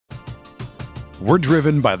We're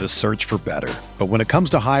driven by the search for better. But when it comes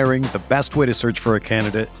to hiring, the best way to search for a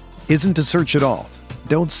candidate isn't to search at all.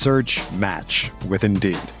 Don't search, match with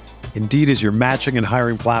Indeed. Indeed is your matching and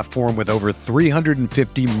hiring platform with over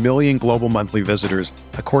 350 million global monthly visitors,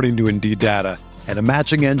 according to Indeed data, and a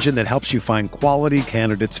matching engine that helps you find quality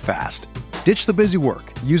candidates fast. Ditch the busy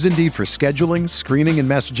work. Use Indeed for scheduling, screening, and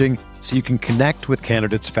messaging so you can connect with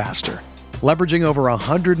candidates faster. Leveraging over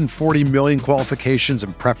 140 million qualifications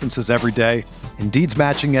and preferences every day, Indeed's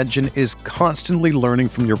matching engine is constantly learning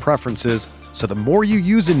from your preferences, so the more you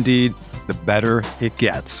use Indeed, the better it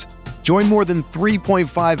gets. Join more than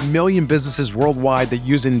 3.5 million businesses worldwide that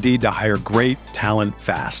use Indeed to hire great talent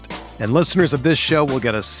fast. And listeners of this show will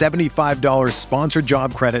get a $75 sponsored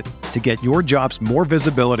job credit to get your jobs more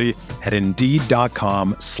visibility at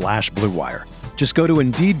Indeed.com/Blue Wire. Just go to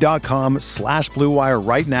Indeed.com/Blue Wire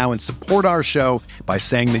right now and support our show by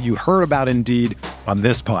saying that you heard about Indeed on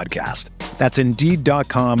this podcast. That's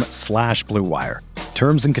Indeed.com/Blue Wire.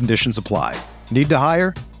 Terms and conditions apply. Need to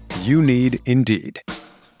hire? You need Indeed.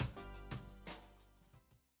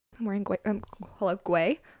 I'm wearing gray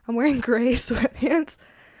sweatpants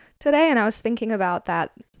today, and I was thinking about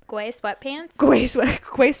that. Gray sweatpants? Gray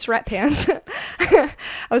sweatpants. I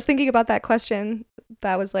was thinking about that question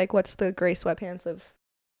that was like, what's the gray sweatpants of,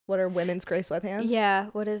 what are women's gray sweatpants? Yeah,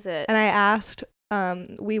 what is it? And I asked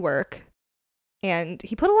WeWork, and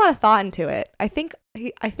he put a lot of thought into it. I think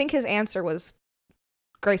his answer was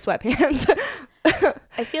gray sweatpants.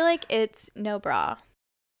 I feel like it's no bra.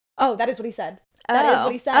 Oh, that is what he said. That is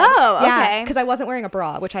what he said. Oh, okay. Yeah, because I wasn't wearing a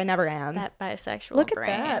bra, which I never am. That bisexual Look brain.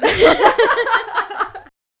 at that.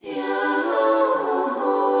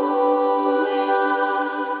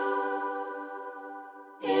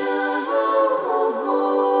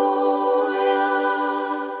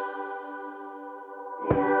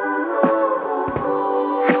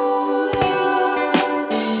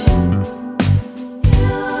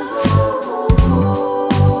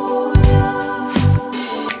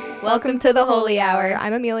 Welcome to the Holy Hour.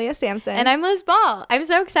 I'm Amelia Sampson. And I'm Liz Ball. I'm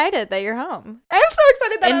so excited that you're home. I'm so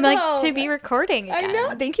excited that and I'm like home. to be recording again. I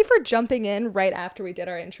know. Thank you for jumping in right after we did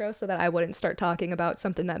our intro so that I wouldn't start talking about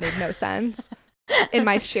something that made no sense. In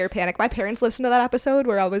my sheer panic. My parents listened to that episode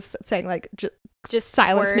where I was saying like just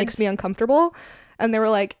silence words. makes me uncomfortable. And they were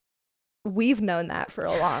like, we've known that for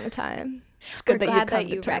a long time. It's good We're that glad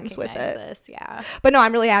you come to terms with it. This. Yeah. But no,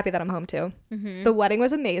 I'm really happy that I'm home too. Mm-hmm. The wedding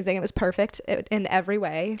was amazing. It was perfect in every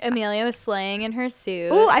way. Amelia was slaying in her suit.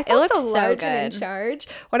 Oh, I felt looked so large good. and in charge.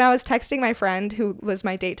 When I was texting my friend who was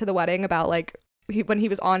my date to the wedding about like when he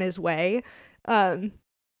was on his way, I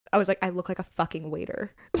was like, I look like a fucking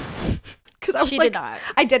waiter. Because I was did not.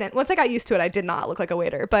 I didn't. Once I got used to it, I did not look like a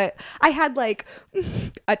waiter. But I had like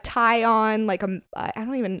a tie on, like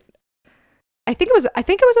I think it was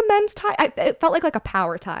a men's tie. It felt like a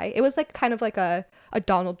power tie. It was like kind of like a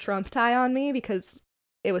Donald Trump tie on me because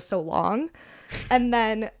it was so long. And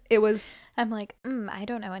then it was I'm like, I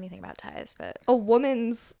don't know anything about ties, but a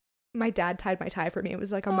woman's. My dad tied my tie for me. It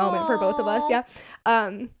was like a moment for both of us. Yeah.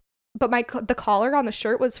 But the collar on the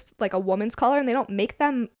shirt was like a woman's collar, and they don't make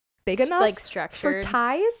them big enough like for structured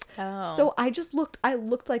ties. Oh. So I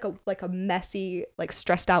looked like a messy, like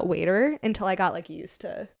stressed out waiter until I got like used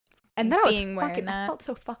to. And then I felt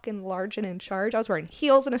so fucking large and in charge. I was wearing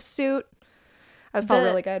heels and a suit. I felt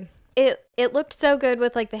really good. It looked so good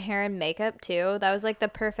with like the hair and makeup too. That was like the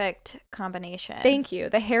perfect combination. Thank you.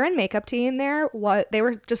 The hair and makeup team there, they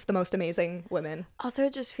were just the most amazing women. Also,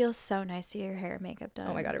 it just feels so nice to get your hair and makeup done.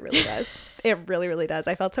 Oh my God, it really does. It really, really does.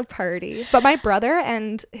 I felt so party. But my brother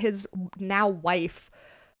and his now wife,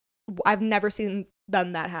 I've never seen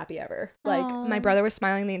them that happy ever. Like my brother was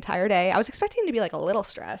smiling the entire day. I was expecting him to be like a little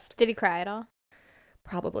stressed. Did he cry at all?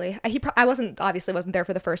 Probably. I wasn't there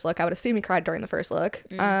for the first look. I would assume he cried during the first look.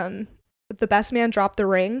 The best man dropped the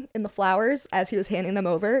ring in the flowers as he was handing them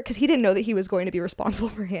over because he didn't know that he was going to be responsible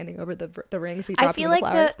for handing over the rings. He dropped I feel them in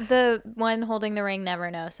like the the one holding the ring never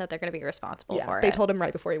knows that they're going to be responsible for it. They told him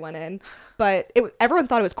right before he went in, but everyone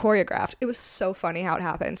thought it was choreographed. It was so funny how it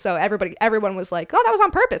happened. So everyone was like, "Oh, that was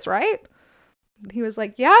on purpose, right?" He was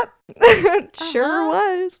like, "Yep, sure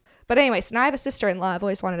was." But anyway, so now I have a sister-in-law. I've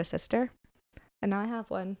always wanted a sister, and now I have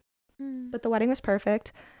one. But the wedding was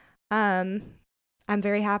perfect. I'm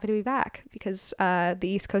very happy to be back because the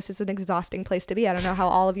East Coast is an exhausting place to be. I don't know how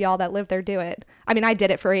all of y'all that live there do it. I mean, I did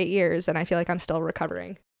it for 8 years, and I feel like I'm still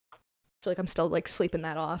recovering. I feel like I'm still like sleeping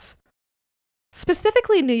that off.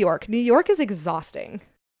 Specifically, New York. New York is exhausting.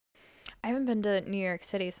 I haven't been to New York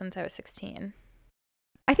City since I was 16.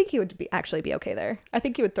 I think you would actually be okay there. I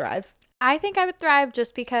think you would thrive. I think I would thrive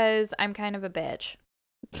just because I'm kind of a bitch.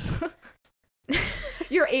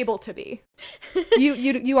 You're able to be.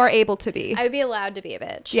 You are able to be. I would be allowed to be a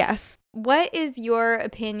bitch. Yes. What is your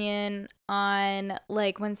opinion on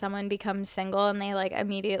like when someone becomes single and they like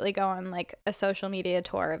immediately go on like a social media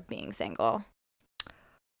tour of being single?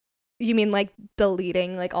 You mean like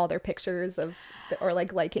deleting like all their pictures of or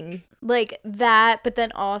like liking like that, but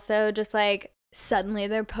then also just like suddenly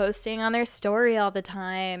they're posting on their story all the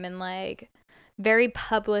time and like very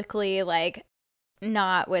publicly like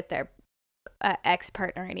not with their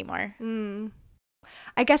ex-partner anymore.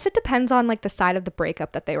 I guess it depends on like the side of the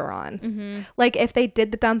breakup that they were on. Mm-hmm. Like if they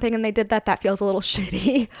did the dumping and they did that, that feels a little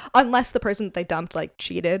shitty unless the person that they dumped like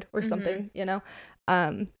cheated or something, you know.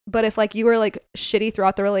 But if like you were like shitty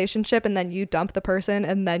throughout the relationship and then you dump the person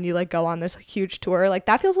and then you like go on this huge tour, like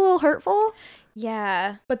that feels a little hurtful.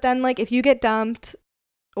 Yeah. But then like if you get dumped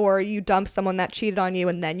or you dump someone that cheated on you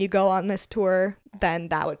and then you go on this tour, then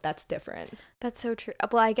that's different. That's so true.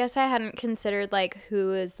 Well, I guess I hadn't considered like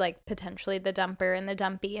who is like potentially the dumper and the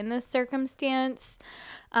dumpy in this circumstance.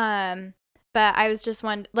 But I was just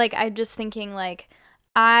I'm just thinking like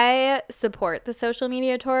I support the social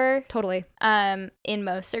media tour Totally. In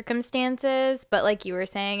most circumstances, but like you were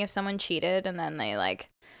saying, if someone cheated and then they like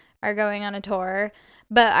are going on a tour,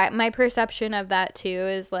 but my perception of that too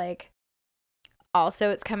is like also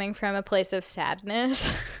it's coming from a place of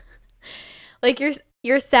sadness. Like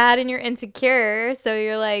you're sad and you're insecure, so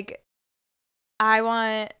you're like, I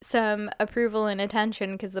want some approval and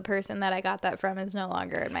attention because the person that I got that from is no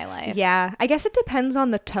longer in my life. Yeah, I guess it depends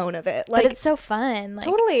on the tone of it. Like, but it's so fun. Like,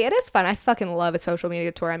 totally, it is fun. I fucking love a social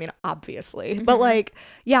media tour. I mean, obviously. But like,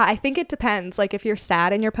 yeah, I think it depends. Like, if you're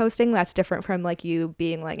sad and you're posting, that's different from like you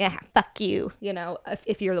being like, fuck you, you know,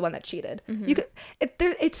 if you're the one that cheated. You could,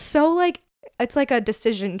 it's so like, it's like a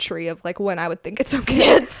decision tree of like when I would think it's okay.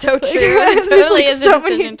 Yeah, it's so true. Like, It totally is a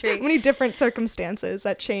decision tree. tree. Many different circumstances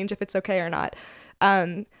that change if it's okay or not.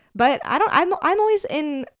 But I'm always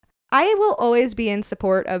I will always be in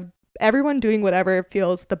support of everyone doing whatever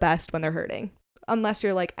feels the best when they're hurting, unless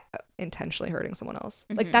you're like intentionally hurting someone else.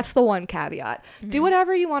 Like that's the one caveat. Do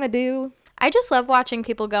whatever you want to do. I just love watching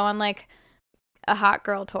people go on like a hot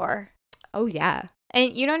girl tour. Oh yeah.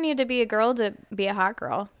 And you don't need to be a girl to be a hot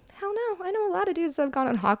girl. Hell no. I know a lot of dudes that have gone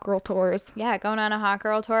on hot girl tours. Yeah, going on a hot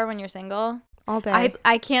girl tour when you're single. All day.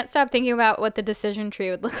 I can't stop thinking about what the decision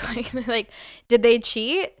tree would look like. Like, did they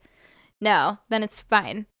cheat? No. Then it's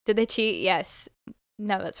fine. Did they cheat? Yes.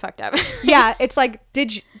 No, that's fucked up. Yeah, it's like,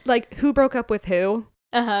 who broke up with who?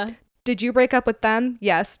 Uh-huh. Did you break up with them?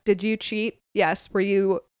 Yes. Did you cheat? Yes. Were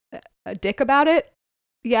you a dick about it?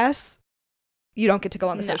 Yes. You don't get to go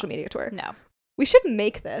on the social media tour. No. We should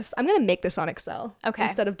make this. I'm going to make this on Excel. Okay.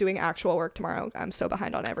 Instead of doing actual work tomorrow. I'm so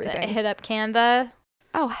behind on everything. Hit up Canva.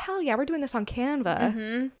 Oh, hell yeah. We're doing this on Canva.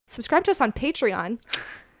 Mm-hmm. Subscribe to us on Patreon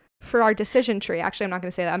for our decision tree. Actually, I'm not going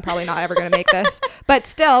to say that. I'm probably not ever going to make this. But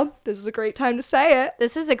still, this is a great time to say it.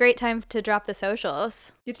 This is a great time to drop the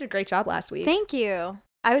socials. You did a great job last week. Thank you.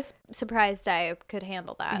 I was surprised I could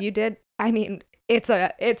handle that. You did. I mean, it's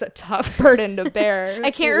a tough burden to bear. I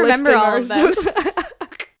can't remember all of them.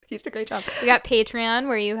 You did a great job. We got Patreon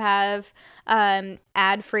where you have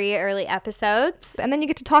ad-free early episodes. And then you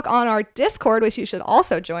get to talk on our Discord, which you should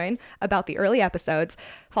also join, about the early episodes.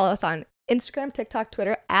 Follow us on Instagram, TikTok,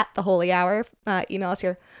 Twitter, at The Holy Hour. Email us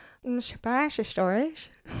your stories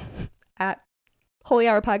at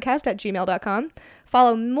holyhourpodcast@gmail.com.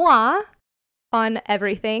 Follow moi on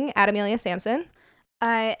everything at Amelia Sampson.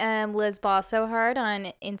 I am Liz Ball So Hard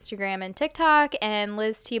on Instagram and TikTok, and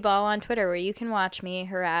Liz T Ball on Twitter, where you can watch me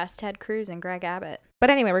harass Ted Cruz and Greg Abbott. But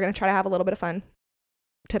anyway, we're going to try to have a little bit of fun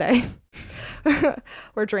today.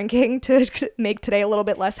 We're drinking to make today a little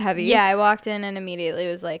bit less heavy. Yeah, I walked in and immediately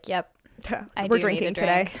was like, yep, we're drinking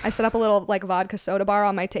today. I set up a little like vodka soda bar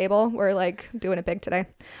on my table. We're like doing it big today.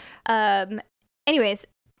 Anyways,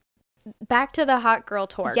 back to the hot girl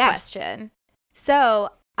tour question. So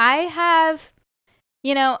I have...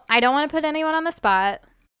 You know, I don't want to put anyone on the spot,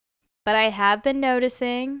 but I have been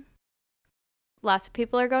noticing lots of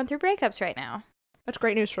people are going through breakups right now. That's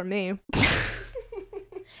great news from me.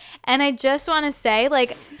 And I just want to say,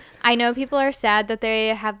 like, I know people are sad that they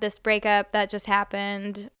have this breakup that just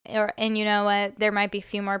happened, and you know what? There might be a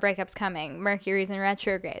few more breakups coming. Mercury's in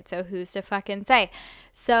retrograde, so who's to fucking say?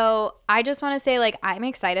 So I just want to say, like, I'm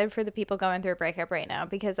excited for the people going through a breakup right now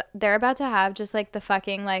because they're about to have just, like, the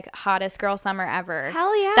fucking, like, hottest girl summer ever.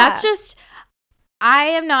 Hell yeah. That's just... I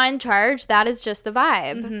am not in charge. That is just the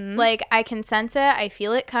vibe. Mm-hmm. Like, I can sense it. I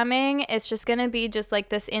feel it coming. It's just going to be just, like,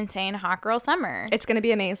 this insane hot girl summer. It's going to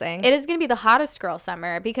be amazing. It is going to be the hottest girl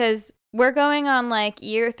summer because we're going on, like,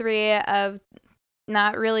 year 3 of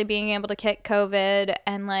not really being able to kick COVID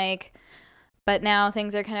and, like, But now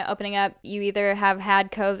things are kind of opening up. You either have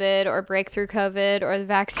had COVID or breakthrough COVID or the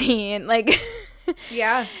vaccine. Like,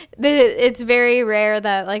 Yeah. It's very rare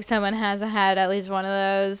that like someone hasn't had at least one of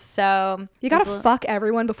those. So You gotta fuck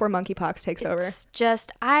everyone before monkeypox takes over. it's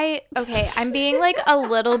just I'm being like a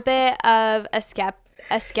little bit of a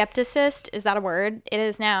skepticist. Is that a word? It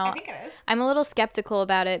is now. I think it is. I'm a little skeptical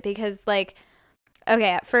about it because like, okay,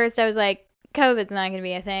 at first I was like, COVID's not going to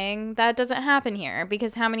be a thing. That doesn't happen here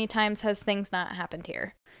because how many times has things not happened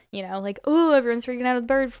here? You know, like, oh, everyone's freaking out of the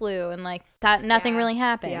bird flu and like that, nothing really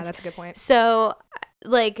happens. Yeah, that's a good point. So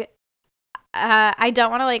like, I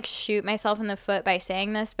don't want to like shoot myself in the foot by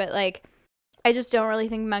saying this, but like, I just don't really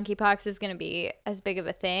think monkeypox is going to be as big of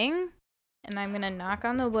a thing. And I'm going to knock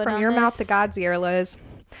on the wood From on your this. mouth to God's ear, Liz.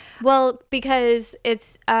 Well, because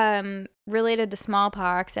it's related to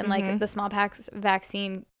smallpox and like the smallpox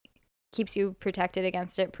vaccine keeps you protected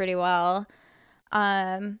against it pretty well.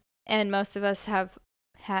 And most of us have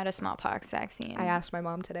had a smallpox vaccine. I asked my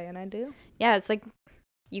mom today and I do. Yeah, it's like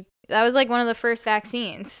that was like one of the first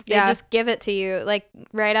vaccines. They just give it to you like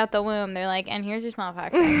right out the womb. They're like, and here's your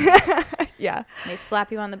smallpox vaccine. Yeah. They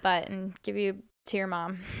slap you on the butt and give you to your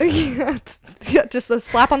mom. Yeah, just a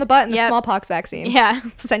slap on the butt and the smallpox vaccine. Yeah.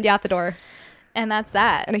 Send you out the door. And that's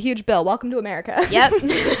that. And a huge bill. Welcome to America. Yep.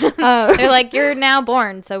 They're like, you're now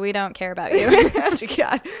born, so we don't care about you.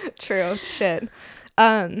 Yeah, true. Shit.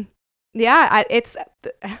 Yeah, it's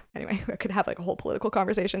anyway. I could have like a whole political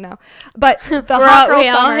conversation now, but the hot girl we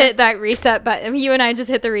all summer. hit that reset button. You and I just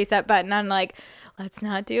hit the reset button. I'm like, let's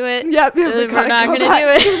not do it. Yep, we're not gonna do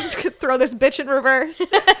it. Just throw this bitch in reverse.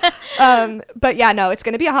 But yeah, no, it's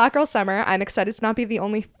gonna be a hot girl summer. I'm excited to not be the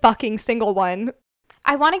only fucking single one.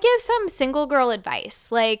 I want to give some single girl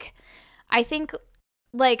advice. Like, I think,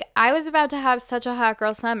 like, I was about to have such a hot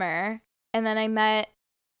girl summer, and then I met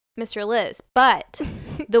Mr. Liz. But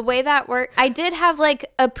the way that worked, I did have,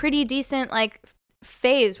 like, a pretty decent, like,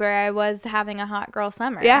 phase where I was having a hot girl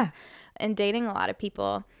summer. Yeah. And dating a lot of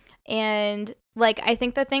people. And, like, I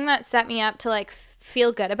think the thing that set me up to, like,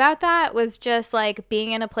 feel good about that was just, like,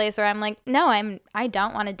 being in a place where I'm like, no, I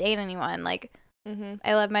don't want to date anyone. Like,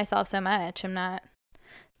 I love myself so much. I'm not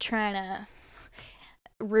trying to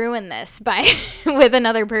ruin this by with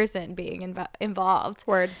another person being involved.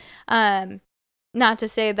 Word. Not to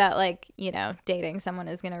say that like, you know, dating someone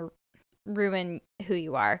is gonna ruin who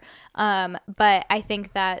you are, but I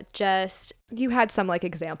think that just you had some like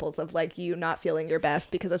examples of like you not feeling your best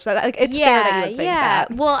because of like it's fair that you would think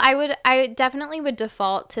that. Well, I definitely would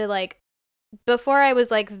default to like before I was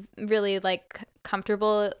like really like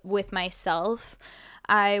comfortable with myself,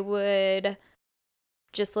 I would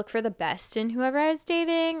just look for the best in whoever I was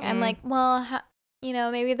dating. I'm like, well, you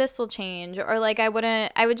know, maybe this will change. Or like I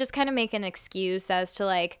would just kind of make an excuse as to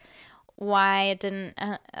like why it didn't,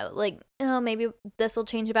 like, oh, maybe this will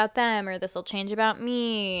change about them or this will change about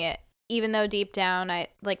me. Even though deep down, I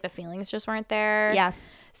like the feelings just weren't there. Yeah.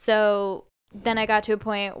 So then I got to a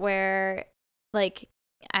point where like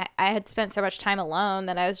I had spent so much time alone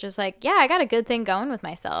that I was just like, yeah, I got a good thing going with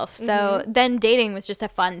myself. So then dating was just a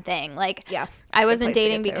fun thing. Like, yeah, I wasn't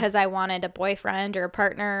dating because I wanted a boyfriend or a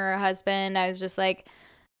partner or a husband. I was just like,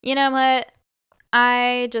 you know what?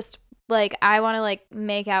 I just like, I want to like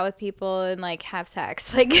make out with people and like have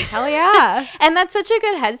sex. Like, hell yeah. And that's such a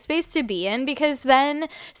good headspace to be in because then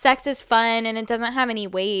sex is fun and it doesn't have any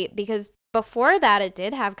weight, because before that it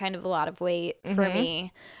did have kind of a lot of weight for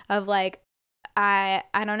me of like, I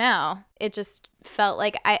don't know. It just felt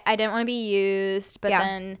like I didn't want to be used. But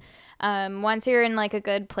then once you're in like a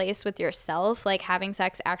good place with yourself, like having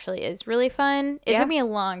sex actually is really fun. It took me a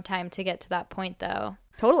long time to get to that point though.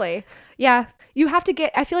 Totally. Yeah. You have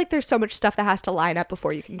to I feel like there's so much stuff that has to line up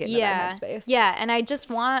before you can get in that headspace. Yeah. And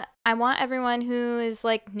I want everyone who is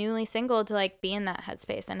like newly single to like be in that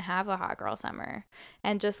headspace and have a hot girl summer.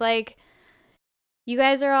 And just like, you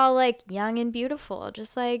guys are all like young and beautiful.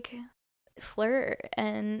 Just like flirt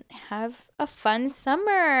and have a fun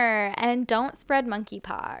summer and don't spread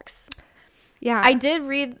monkeypox. Yeah. I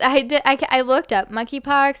looked up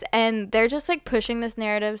monkeypox and they're just like pushing this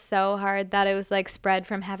narrative so hard that it was like spread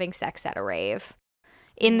from having sex at a rave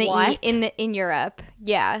in Europe.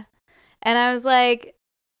 Yeah. And I was like,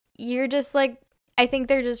 you're just like, I think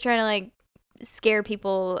they're just trying to like scare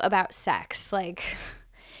people about sex. Like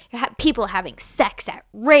people having sex at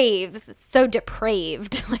raves. It's so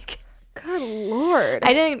depraved. Like, good Lord.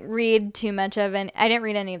 I didn't read too much of it. I didn't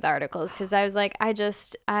read any of the articles because I was like, I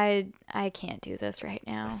can't do this right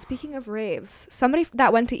now. Speaking of raves, somebody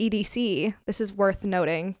that went to EDC, this is worth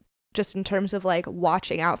noting just in terms of like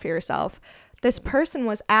watching out for yourself. This person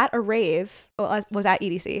was at a rave, was at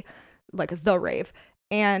EDC, like the rave,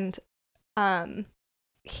 and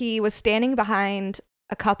he was standing behind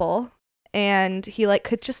a couple and he like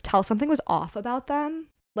could just tell something was off about them.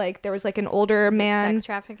 Like there was like an older man. Sex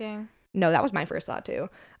trafficking? No, that was my first thought too.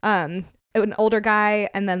 An older guy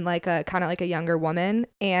and then like a kind of like a younger woman,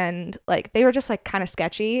 and like they were just like kind of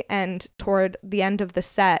sketchy, and toward the end of the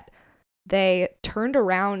set they turned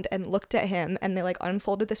around and looked at him and they like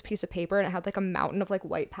unfolded this piece of paper and it had like a mountain of like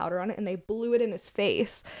white powder on it and they blew it in his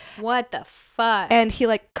face. What the fuck? And he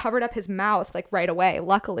like covered up his mouth like right away,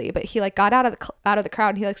 luckily, but he like got out of the crowd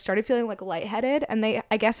and he like started feeling like lightheaded, and they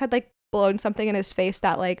I guess had like blown something in his face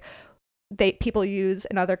that like people use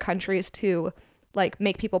in other countries to like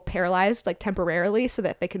make people paralyzed like temporarily so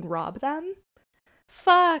that they can rob them.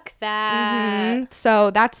 Fuck that. Mm-hmm.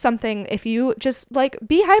 So that's something, if you just like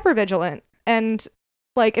be hyper vigilant, and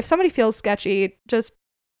like if somebody feels sketchy, just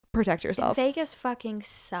protect yourself. Vegas fucking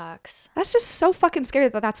sucks. That's just so fucking scary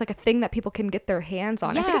that that's like a thing that people can get their hands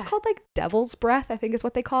on. Yeah. I think it's called like devil's breath, I think is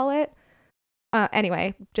what they call it.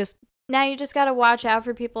 Anyway, just now you just gotta watch out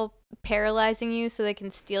for people paralyzing you so they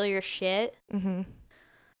can steal your shit. mm-hmm.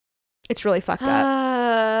 It's really fucked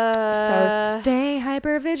up. So stay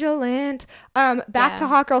hyper vigilant. Back to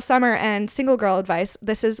Hot Girl Summer and single girl advice.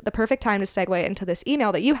 This is the perfect time to segue into this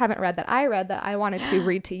email that you haven't read that I read that I wanted to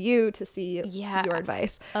read to you to see your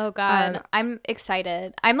advice. Oh God, I'm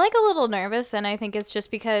excited. I'm like a little nervous, and I think it's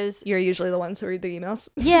just because you're usually the ones who read the emails.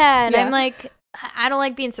 Yeah, and I'm like, I don't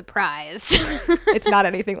like being surprised. It's not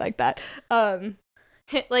anything like that.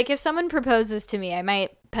 Like if someone proposes to me, I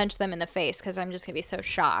might punch them in the face because I'm just gonna be so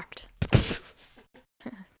shocked.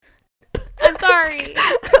 I'm sorry.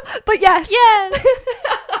 But yes.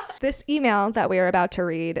 This email that we are about to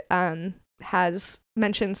read has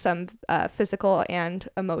mentioned some physical and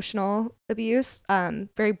emotional abuse.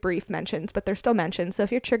 Very brief mentions, but they're still mentioned. So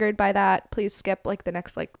if you're triggered by that, please skip like the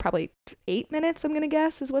next like probably 8 minutes, I'm going to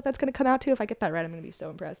guess is what that's going to come out to. If I get that right, I'm going to be so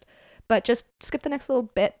impressed. But just skip the next little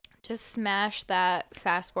bit. Just smash that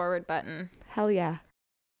fast forward button. Hell yeah.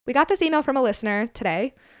 We got this email from a listener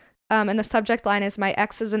today. And the subject line is, "My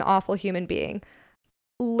ex is an awful human being."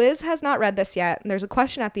 Liz has not read this yet, and there's a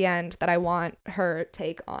question at the end that I want her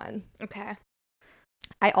take on. Okay.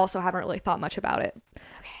 I also haven't really thought much about it.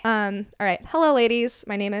 Okay. All right. "Hello, ladies.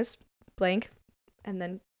 My name is blank." And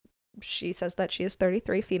then she says that she is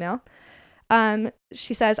 33, female.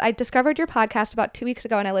 She says, "I discovered your podcast about 2 weeks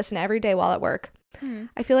ago, and I listen every day while at work.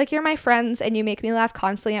 I feel like you're my friends, and you make me laugh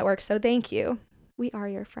constantly at work, so thank you." We are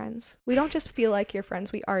your friends. We don't just feel like your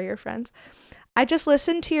friends. We are your friends. "I just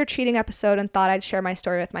listened to your cheating episode and thought I'd share my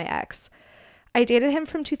story with my ex. I dated him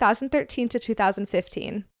from 2013 to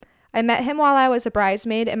 2015. I met him while I was a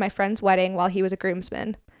bridesmaid in my friend's wedding while he was a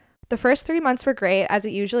groomsman. The first 3 months were great, as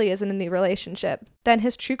it usually is in a new relationship. Then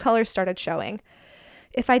his true colors started showing.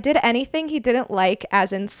 If I did anything he didn't like,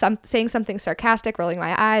 as in saying something sarcastic, rolling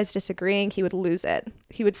my eyes, disagreeing, he would lose it.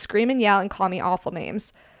 He would scream and yell and call me awful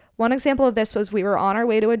names. One example of this was we were on our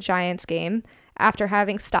way to a Giants game. After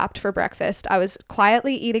having stopped for breakfast, I was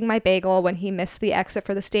quietly eating my bagel when he missed the exit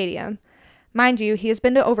for the stadium. Mind you, he has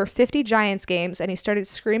been to over 50 Giants games, and he started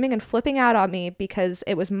screaming and flipping out on me because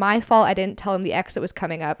it was my fault I didn't tell him the exit was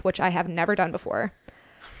coming up, which I have never done before.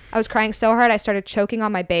 I was crying so hard I started choking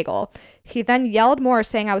on my bagel. He then yelled more,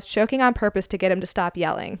 saying I was choking on purpose to get him to stop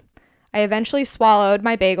yelling. I eventually swallowed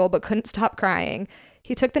my bagel but couldn't stop crying.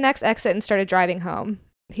 He took the next exit and started driving home.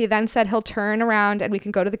 He then said he'll turn around and we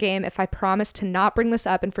can go to the game if I promise to not bring this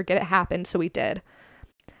up and forget it happened, so we did.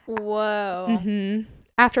 Whoa. Mm-hmm.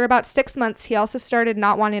 After about 6 months, he also started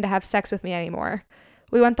not wanting to have sex with me anymore.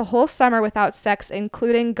 We went the whole summer without sex,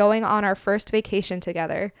 including going on our first vacation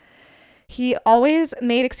together. He always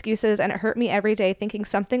made excuses, and it hurt me every day thinking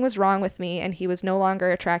something was wrong with me and he was no longer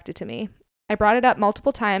attracted to me. I brought it up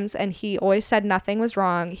multiple times and he always said nothing was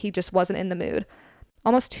wrong, he just wasn't in the mood.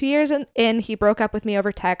 Almost 2 years in, he broke up with me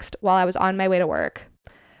over text while I was on my way to work.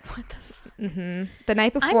 What the fuck? Mm-hmm. The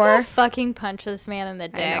night before... I'm gonna fucking punch this man in the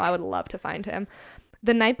dick. I know, I would love to find him.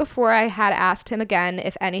 The night before, I had asked him again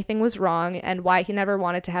if anything was wrong and why he never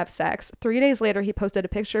wanted to have sex. 3 days later, he posted a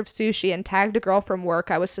picture of sushi and tagged a girl from work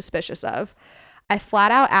I was suspicious of. I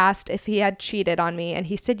flat out asked if he had cheated on me, and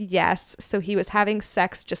he said yes, so he was having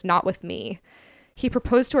sex, just not with me. He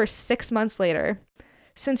proposed to her 6 months later.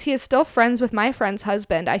 Since he is still friends with my friend's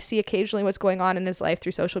husband, I see occasionally what's going on in his life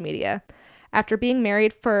through social media. After being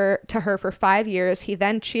married to her for 5 years, he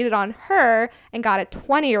then cheated on her and got a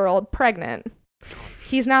 20-year-old pregnant.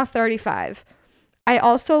 He's now 35. I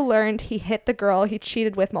also learned he hit the girl he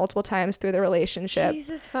cheated with multiple times through the relationship.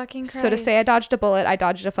 Jesus fucking Christ. So to say I dodged a bullet, I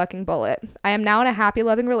dodged a fucking bullet. I am now in a happy,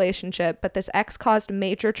 loving relationship, but this ex caused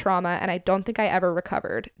major trauma and I don't think I ever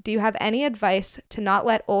recovered. Do you have any advice to not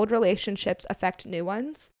let old relationships affect new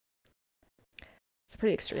ones? It's a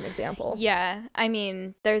pretty extreme example. Yeah. I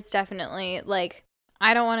mean, there's definitely, like,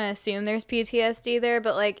 I don't want to assume there's PTSD there,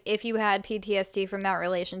 but like if you had PTSD from that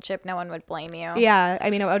relationship, no one would blame you. Yeah, I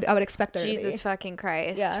mean, I would expect there Jesus to be. fucking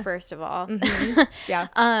Christ, Yeah. first of all. Mm-hmm. Yeah.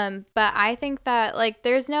 But I think that like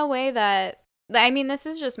there's no way that, I mean, this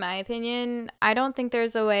is just my opinion. I don't think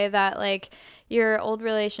there's a way that like your old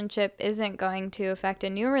relationship isn't going to affect a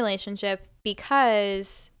new relationship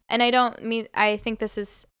because, and I think this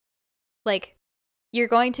is like, you're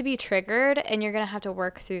going to be triggered and you're going to have to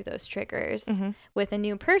work through those triggers with a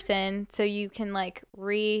new person so you can like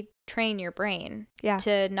retrain your brain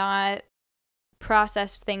to not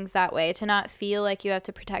process things that way, to not feel like you have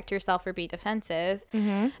to protect yourself or be defensive.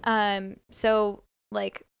 So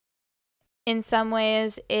like in some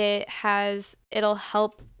ways it'll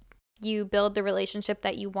help you build the relationship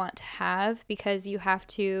that you want to have because you have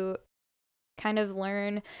to kind of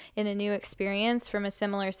learn in a new experience from a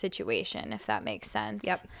similar situation, if that makes sense.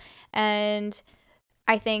 Yep. And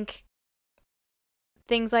I think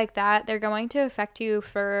things like that, they're going to affect you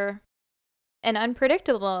for an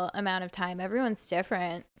unpredictable amount of time. Everyone's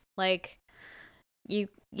different. Like you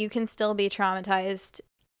can still be traumatized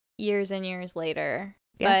years and years later.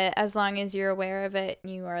 But as long as you're aware of it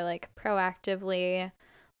and you are like proactively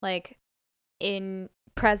like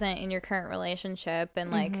present in your current relationship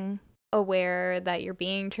and like aware that you're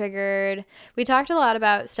being triggered. We talked a lot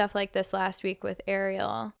about stuff like this last week with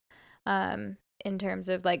Ariel, in terms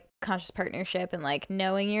of like conscious partnership and like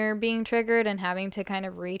knowing you're being triggered and having to kind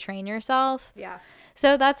of retrain yourself. Yeah.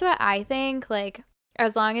 So that's what I think, like,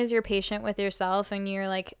 as long as you're patient with yourself and you're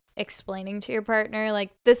like explaining to your partner, like,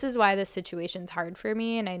 this is why this situation's hard for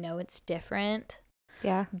me and I know it's different.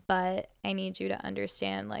 Yeah. But I need you to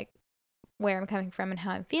understand like where I'm coming from and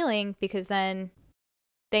how I'm feeling, because then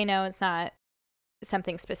they know it's not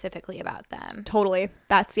something specifically about them. Totally.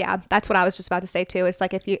 That's what I was just about to say too. It's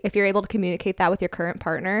like if you're able to communicate that with your current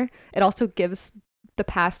partner, it also gives the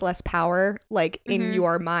past less power, like in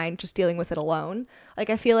your mind, just dealing with it alone. Like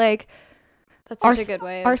I feel like that's such a good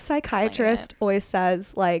way. Our psychiatrist always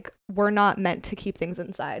says like we're not meant to keep things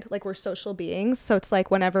inside. Like we're social beings, so it's like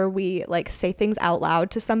whenever we like say things out loud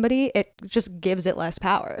to somebody, it just gives it less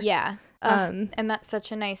power. Yeah. And that's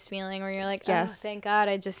such a nice feeling where you're like, oh, thank God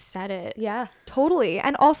I just said it. Yeah, totally.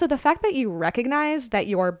 And also the fact that you recognize that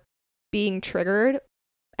you're being triggered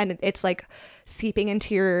and it's like seeping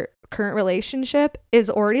into your current relationship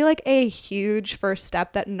is already like a huge first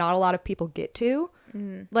step that not a lot of people get to.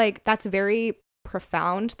 Like that's very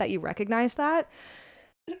profound that you recognize that.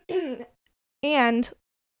 And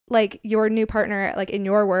like your new partner, like in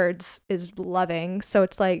your words, is loving. So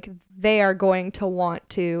it's like they are going to want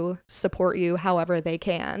to support you however they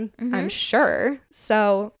can, I'm sure.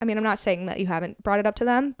 So, I mean, I'm not saying that you haven't brought it up to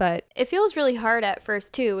them, but it feels really hard at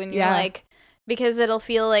first too when you're like, because it'll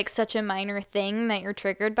feel like such a minor thing that you're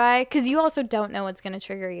triggered by, because you also don't know what's going to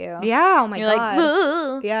trigger you. Yeah, oh my you're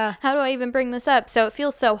God. Like, yeah. How do I even bring this up? So it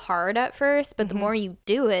feels so hard at first, but the more you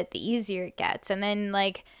do it, the easier it gets. And then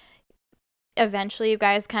like eventually you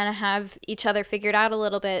guys kind of have each other figured out a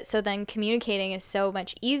little bit, so then communicating is so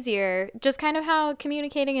much easier, just kind of how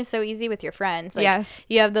communicating is so easy with your friends. Like,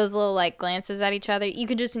 you have those little like glances at each other, you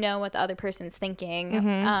could just know what the other person's thinking,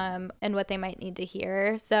 and what they might need to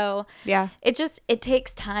hear. So it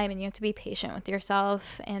takes time, and you have to be patient with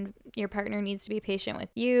yourself, and your partner needs to be patient with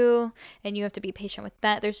you, and you have to be patient with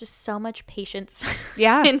that. There's just so much patience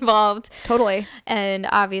involved. Totally. And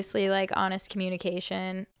obviously like honest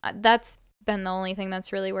communication, that's been the only thing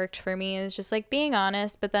that's really worked for me, is just like being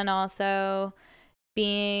honest, but then also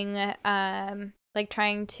being like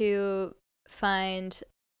trying to find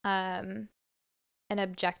an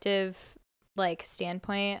objective like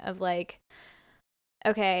standpoint of like,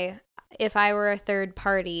 okay, if I were a third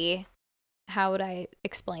party, how would I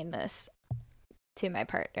explain this to my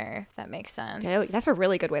partner, if that makes sense? Okay, that's a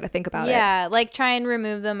really good way to think about it. Yeah, like try and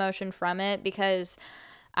remove the emotion from it, because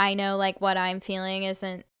I know like what I'm feeling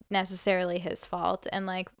isn't necessarily his fault, and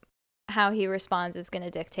like how he responds is going to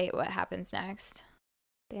dictate what happens next.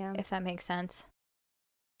 Damn. If that makes sense.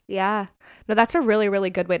 Yeah. No, that's a really, really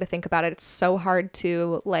good way to think about it. It's so hard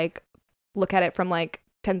to like look at it from like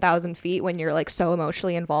 10,000 feet when you're like so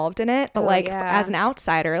emotionally involved in it. But as an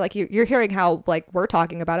outsider, like you're hearing how like we're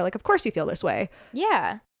talking about it, like of course you feel this way.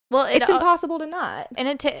 Yeah. Well, it's impossible to not.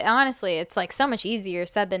 And honestly, it's like so much easier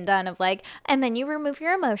said than done of like, and then you remove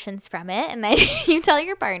your emotions from it and then you tell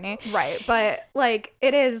your partner. Right. But like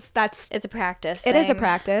it's a practice. It is a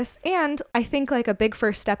practice. And I think like a big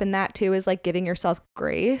first step in that too is like giving yourself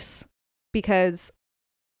grace, because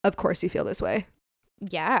of course you feel this way.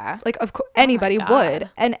 Yeah. Like of course anybody would,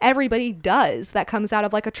 and everybody does. That comes out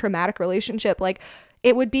of like a traumatic relationship. Like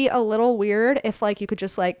it would be a little weird if like you could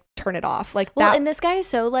just like turn it off. Like well, and this guy is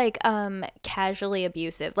so like casually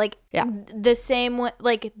abusive. Like the same way,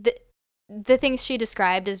 like the things she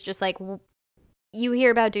described is just like you hear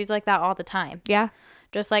about dudes like that all the time. Yeah.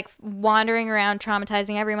 Just like wandering around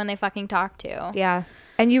traumatizing everyone they fucking talk to. Yeah.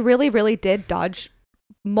 And you really, really did dodge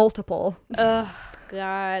multiple. Ugh.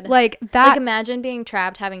 God. Like that. Like imagine being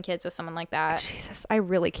trapped having kids with someone like that. Jesus, I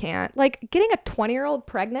really can't. Like getting a 20-year-old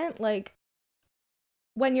pregnant, like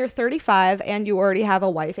when you're 35 and you already have a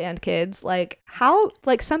wife and kids, like how,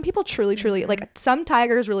 like some people truly, like some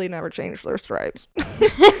tigers really never change their stripes.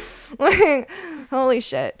 Like, holy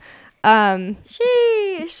shit.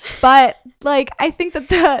 Sheesh. But like, I think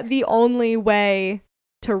that the only way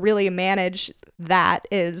to really manage that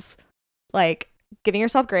is like giving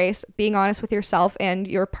yourself grace, being honest with yourself and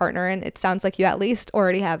your partner. And it sounds like you at least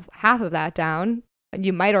already have half of that down.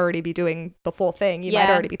 You might already be doing the full thing. You might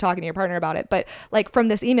already be talking to your partner about it. But like from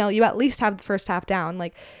this email, you at least have the first half down.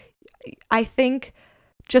 Like I think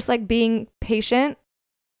just like being patient,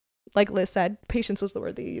 like Liz said, patience was the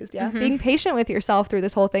word that you used. Yeah. Mm-hmm. Being patient with yourself through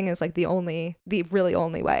this whole thing is like the really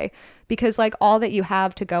only way, because like all that you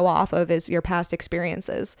have to go off of is your past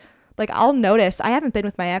experiences. Like I'll notice, I haven't been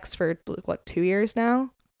with my ex for what, 2 years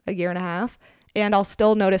now, a year and a half. And I'll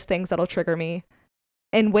still notice things that'll trigger me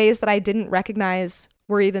in ways that I didn't recognize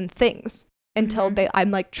were even things until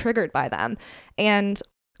I'm like triggered by them. And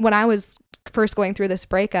when I was first going through this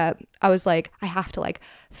breakup, I was like, I have to like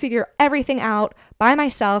figure everything out by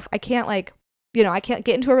myself. I can't like, I can't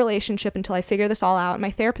get into a relationship until I figure this all out. And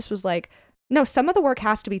my therapist was like, no, some of the work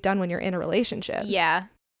has to be done when you're in a relationship. Yeah.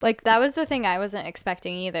 Like that was the thing I wasn't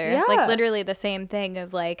expecting either. Yeah. Like literally the same thing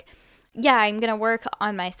of like, yeah, I'm going to work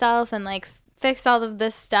on myself and like fix all of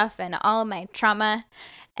this stuff and all of my trauma,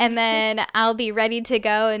 and then I'll be ready to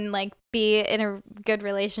go and like be in a good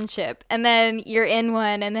relationship. And then you're in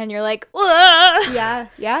one and then you're like, ugh!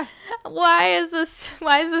 Yeah. Why is this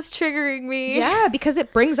triggering me? Yeah, because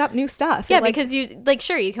it brings up new stuff. Yeah, because you like,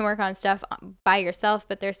 sure, you can work on stuff by yourself,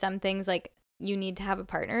 but there's some things like you need to have a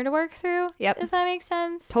partner to work through. Yep. If that makes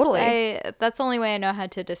sense. Totally. That's the only way I know how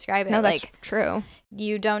to describe it. No, that's like, true.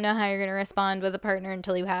 You don't know how you're going to respond with a partner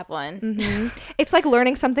until you have one. Mm-hmm. It's like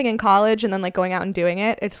learning something in college and then like going out and doing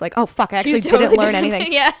it. It's like, oh fuck, I actually didn't learn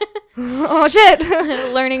anything. Yeah. Oh shit.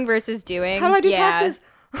 Learning versus doing. How do I do taxes?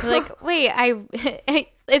 Like, wait,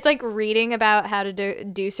 it's like reading about how to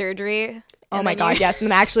do surgery. Oh my God, yes.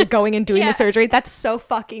 And then actually going and doing the surgery. That's so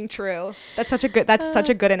fucking true. That's such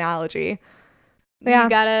a good analogy.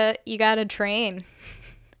 Yeah. You gotta train.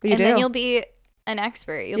 Then you'll be an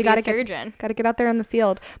expert. You'll be a surgeon. Gotta get out there in the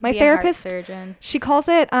field. My be therapist, a heart surgeon. She calls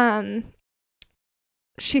it,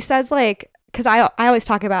 she says like, because I always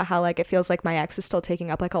talk about how like it feels like my ex is still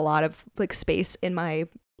taking up like a lot of like space in my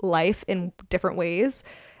life in different ways.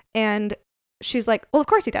 And she's like, well, of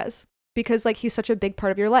course he does, because like he's such a big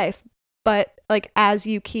part of your life. But like as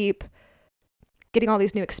you keep getting all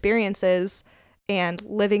these new experiences and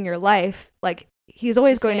living your life, like he's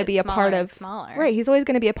always going to be a part of right. He's always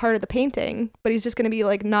going to be a part of the painting, but he's just going to be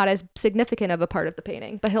like not as significant of a part of the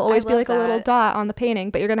painting. But he'll always be like a little dot on the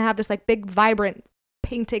painting. But you're going to have this like big, vibrant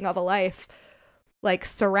painting of a life, like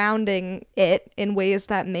surrounding it in ways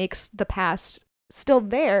that makes the past still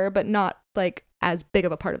there, but not like as big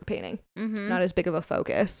of a part of the painting, not as big of a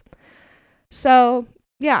focus. So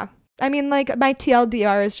yeah. I mean, like my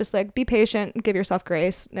TLDR is just like be patient, give yourself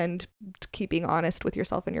grace, and keep being honest with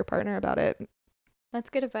yourself and your partner about it. That's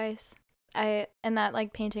good advice. And that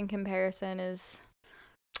like painting comparison is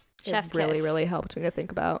chef's kiss. It really, really helped me to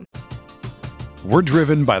think about. We're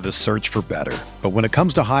driven by the search for better. But when it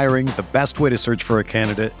comes to hiring, the best way to search for a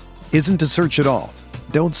candidate isn't to search at all.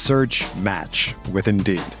 Don't search, match with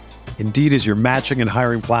Indeed. Indeed is your matching and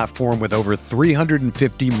hiring platform with over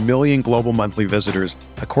 350 million global monthly visitors,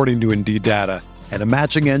 according to Indeed data, and a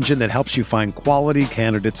matching engine that helps you find quality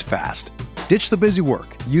candidates fast. Ditch the busy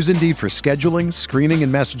work. Use Indeed for scheduling, screening,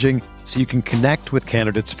 and messaging so you can connect with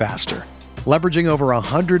candidates faster. Leveraging over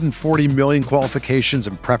 140 million qualifications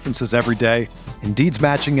and preferences every day, Indeed's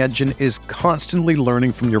matching engine is constantly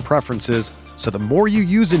learning from your preferences, so the more you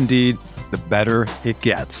use Indeed, the better it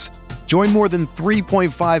gets. Join more than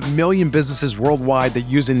 3.5 million businesses worldwide that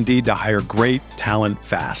use Indeed to hire great talent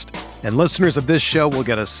fast. And listeners of this show will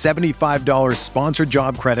get a $75 sponsored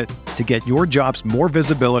job credit to get your jobs more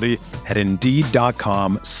visibility at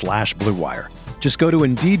Indeed.com/Blue Wire. Just go to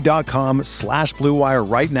Indeed.com/Blue Wire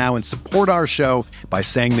right now and support our show by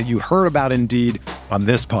saying that you heard about Indeed on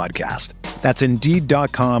this podcast. That's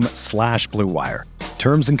Indeed.com/Blue Wire.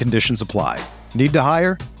 Terms and conditions apply. Need to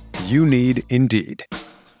hire? You need Indeed.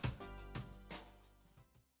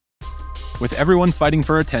 With everyone fighting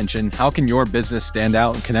for attention, how can your business stand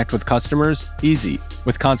out and connect with customers? Easy,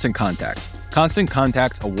 with Constant Contact. Constant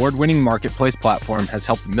Contact's award-winning marketplace platform has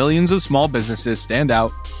helped millions of small businesses stand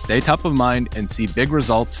out, stay top of mind, and see big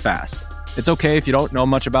results fast. It's okay if you don't know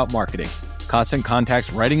much about marketing. Constant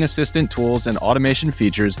Contact's writing assistant tools and automation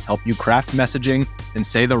features help you craft messaging and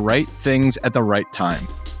say the right things at the right time.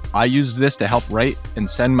 I used this to help write and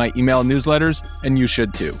send my email newsletters, and you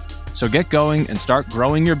should too. So get going and start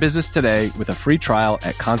growing your business today with a free trial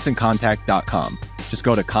at ConstantContact.com. Just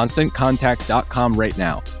go to ConstantContact.com right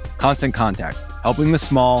now. Constant Contact, helping the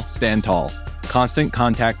small stand tall.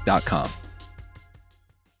 ConstantContact.com.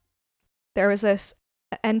 There was this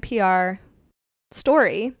NPR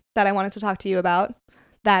story that I wanted to talk to you about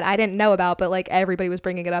that I didn't know about, but like everybody was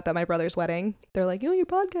bringing it up at my brother's wedding. They're like, your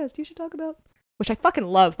podcast, you should talk about. Which I fucking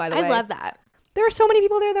love, by the way. I love that. There were so many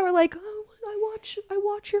people there that were like, oh, I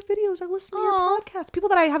watch your videos. I listen to your podcast. People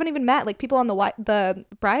that I haven't even met, like people on the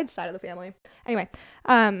bride's side of the family. Anyway,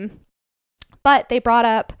 but they brought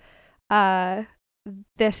up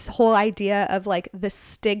this whole idea of like the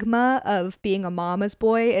stigma of being a mama's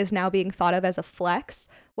boy is now being thought of as a flex,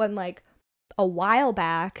 when like a while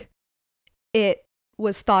back it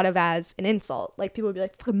was thought of as an insult. Like people would be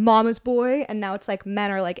like, mama's boy, and now it's like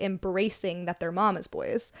men are like embracing that they're mama's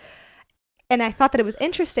boys. And I thought that it was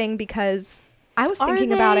interesting because I was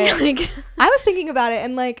thinking about it. I was thinking about it,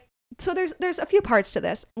 and like, so there's a few parts to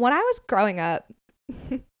this. When I was growing up,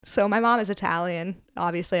 so my mom is Italian.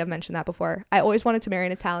 Obviously, I've mentioned that before. I always wanted to marry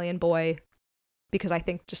an Italian boy because I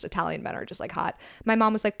think just Italian men are just like hot. My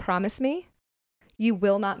mom was like, promise me you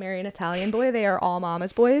will not marry an Italian boy. They are all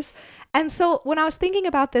mama's boys. And so when I was thinking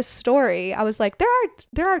about this story, I was like, there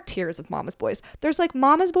are tiers of mama's boys. There's like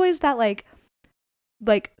mama's boys that like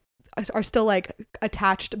are still like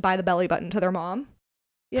attached by the belly button to their mom,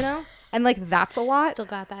 you know? And like that's a lot. Still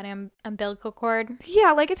got that umbilical cord.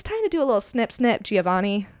 Yeah, like it's time to do a little snip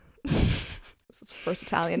Giovanni. This is the first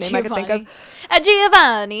Italian name I could think of.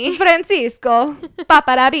 Giovanni. Francisco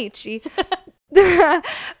Paparabici.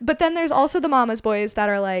 But then there's also the mama's boys that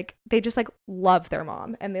are like, they just like love their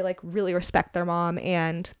mom and they like really respect their mom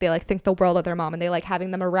and they like think the world of their mom and they like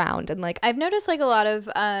having them around. And like I've noticed like a lot of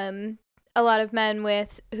men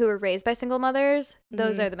who were raised by single mothers,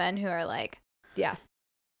 those are the men who are like, yeah,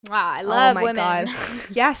 wow, I love women. God.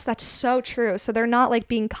 Yes, that's so true. So they're not like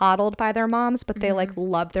being coddled by their moms, but they like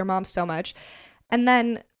love their moms so much. And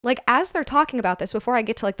then like as they're talking about this, before I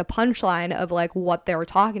get to like the punchline of like what they were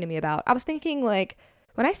talking to me about, I was thinking like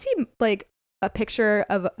when I see like a picture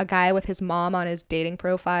of a guy with his mom on his dating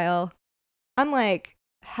profile, I'm like,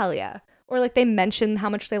 hell yeah. Or like they mention how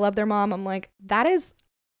much they love their mom. I'm like, that is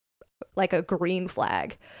like a green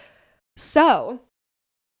flag. So,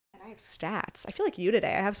 and I have stats. I feel like you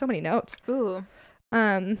today. I have so many notes. Ooh.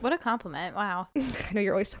 What a compliment. Wow. I know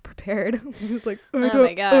you're always so prepared. I was like, oh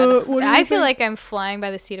my God. I feel like I'm flying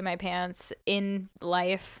by the seat of my pants in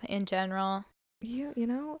life in general. Yeah, you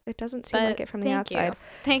know, it doesn't seem like it from the outside.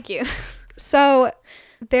 Thank you. So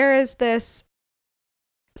there is this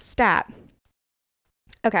stat.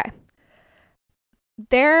 Okay.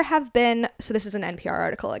 There have been, so this is an NPR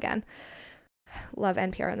article again. Love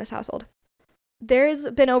NPR in this household. There's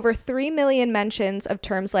been over 3 million mentions of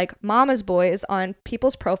terms like mama's boys on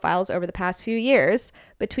people's profiles over the past few years.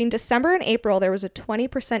 Between December and April, there was a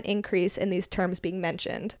 20% increase in these terms being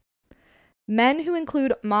mentioned. Men who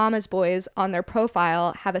include mama's boys on their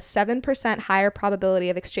profile have a 7% higher probability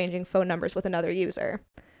of exchanging phone numbers with another user,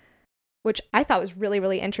 which I thought was really,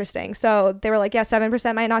 really interesting. So they were like, yeah,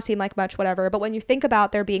 7% might not seem like much, whatever. But when you think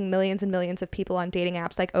about there being millions and millions of people on dating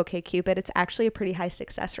apps like OkCupid, it's actually a pretty high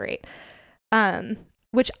success rate.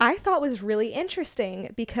 Which I thought was really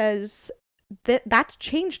interesting because that's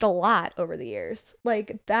changed a lot over the years.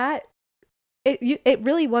 Like that, it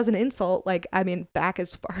really was an insult. Like, I mean, back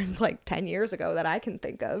as far as like 10 years ago that I can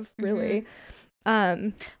think of, really.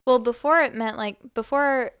 Well,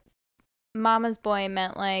 before mama's boy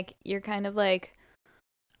meant like you're kind of like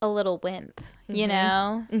a little wimp, you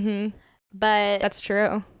know? Mm-hmm. But that's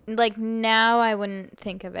true. Like now I wouldn't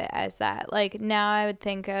think of it as that. Like now I would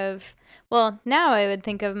think of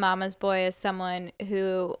mama's boy as someone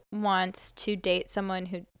who wants to date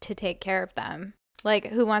someone to take care of them. Like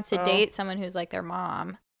who wants to date someone who's like their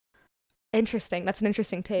mom. Interesting. That's an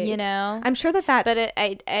interesting take. You know? I'm sure that But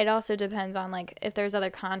it also depends on, like, if there's other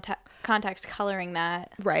context coloring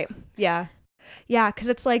that. right. Yeah. Yeah, because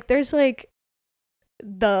it's like there's like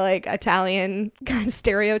the like Italian kind of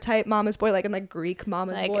stereotype mama's boy, like, and like Greek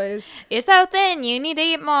mama's Like, boys. You're so thin, you need to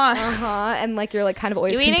eat more. And like you're like kind of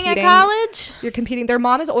always You eating competing. at college? You're competing. Their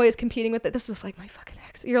mom is always competing with it. This was like my fucking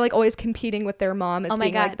ex. You're like always competing with their mom as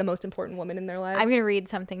being like the most important woman in their lives. I'm gonna read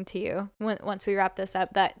something to you once we wrap this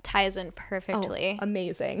up that ties in perfectly.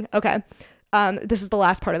 Amazing. Okay. This is the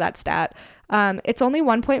last part of that stat. It's only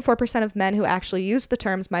 1.4% of men who actually use the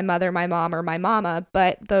terms my mother, my mom, or my mama,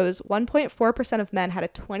 but those 1.4% of men had a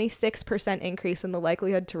 26% increase in the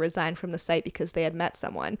likelihood to resign from the site because they had met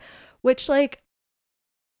someone, which, like,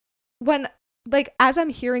 when, like, as I'm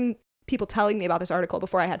hearing people telling me about this article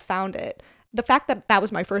before I had found it, the fact that that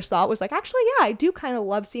was my first thought was like, actually, yeah, I do kind of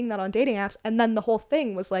love seeing that on dating apps. And then the whole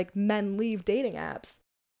thing was like, men leave dating apps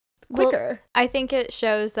quicker. Well, I think it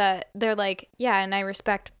shows that they're like, yeah, and I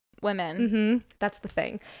respect women. That's the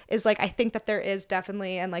thing, is like I think that there is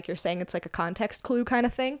definitely, and like you're saying, it's like a context clue kind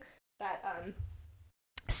of thing that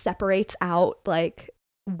separates out like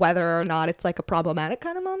whether or not it's like a problematic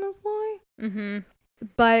kind of mama's boy.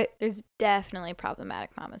 But there's definitely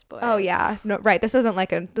problematic mama's boys. Oh yeah, no, right. This isn't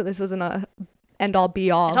a end all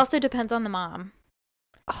be all. It also depends on the mom.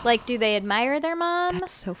 Like, do they admire their mom?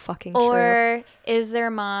 That's so fucking true. Or is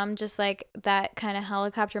their mom just like that kind of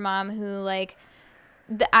helicopter mom who like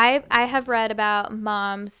I have read about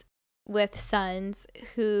moms with sons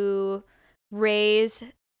who raise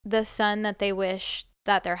the son that they wish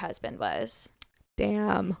that their husband was.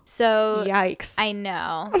 Damn. So yikes. I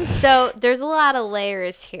know. So there's a lot of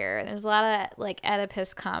layers here. There's a lot of like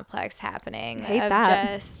Oedipus complex happening. I hate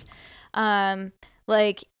that. Just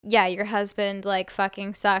like, yeah, your husband like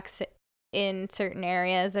fucking sucks in certain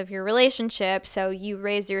areas of your relationship, so you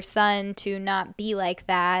raise your son to not be like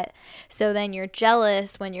that. So then you're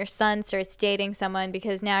jealous when your son starts dating someone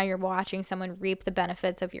because now you're watching someone reap the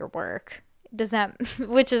benefits of your work. Does that,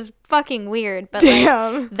 which is fucking weird, but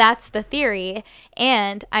like, that's the theory.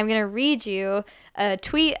 And I'm gonna read you a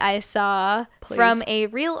tweet I saw from a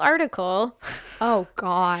real article. Oh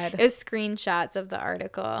God. It was screenshots of the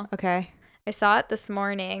article. Okay. I saw it this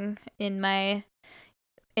morning in my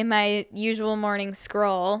usual morning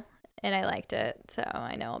scroll, and I liked it, so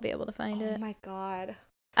I know I'll be able to find it. Oh my God.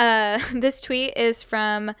 This tweet is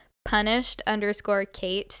from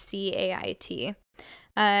punished_Kate, CAIT.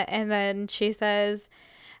 And then she says,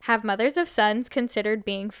 have mothers of sons considered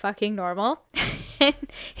being fucking normal?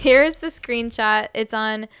 Here's the screenshot. It's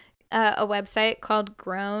on a website called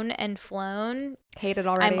Grown and Flown. Hate it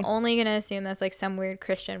already. I'm only going to assume that's like some weird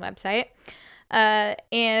Christian website.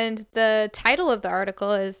 And the title of the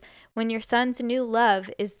article is When Your Son's New Love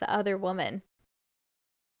is the Other Woman.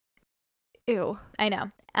 Ew. I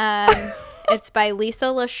know. It's by Lisa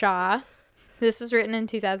LaShaw. This was written in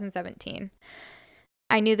 2017.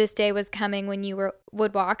 I knew this day was coming when you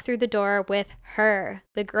would walk through the door with her.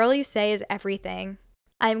 The girl you say is everything.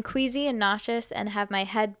 I am queasy and nauseous and have my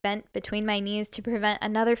head bent between my knees to prevent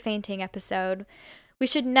another fainting episode. We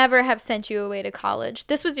should never have sent you away to college.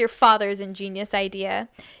 This was your father's ingenious idea.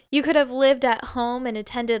 You could have lived at home and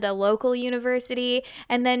attended a local university,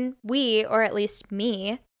 and then we, or at least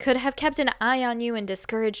me, could have kept an eye on you and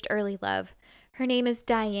discouraged early love. Her name is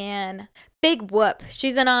Diane. Big whoop.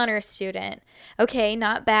 She's an honor student. Okay,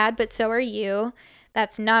 not bad, but so are you.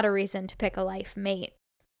 That's not a reason to pick a life mate.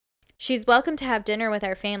 She's welcome to have dinner with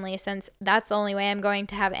our family, since that's the only way I'm going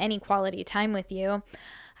to have any quality time with you.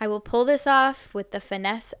 I will pull this off with the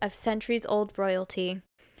finesse of centuries-old royalty.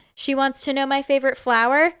 She wants to know my favorite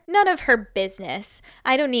flower? None of her business.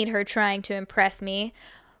 I don't need her trying to impress me.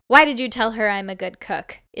 Why did you tell her I'm a good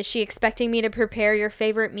cook? Is she expecting me to prepare your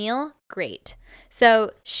favorite meal? Great.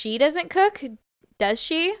 So she doesn't cook, does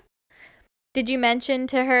she? Did you mention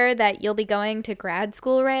to her that you'll be going to grad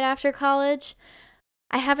school right after college?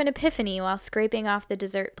 I have an epiphany while scraping off the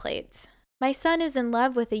dessert plates. My son is in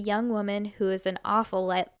love with a young woman who is an awful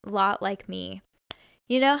lot like me.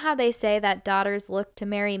 You know how they say that daughters look to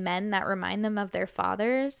marry men that remind them of their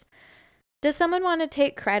fathers? Does someone want to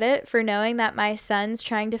take credit for knowing that my son's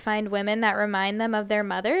trying to find women that remind them of their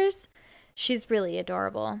mothers? She's really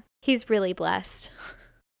adorable. He's really blessed.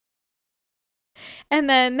 And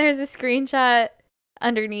then there's a screenshot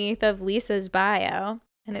underneath of Lisa's bio,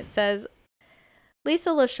 and it says,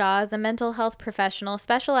 Lisa LaShaw is a mental health professional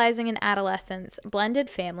specializing in adolescents,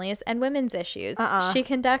 blended families, and women's issues. She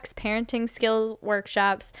conducts parenting skills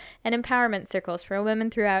workshops and empowerment circles for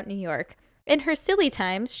women throughout New York. In her silly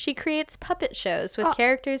times, she creates puppet shows with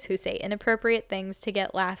characters who say inappropriate things to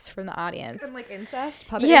get laughs from the audience. And like incest?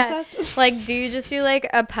 Puppet Yeah. incest? Like, do you just do like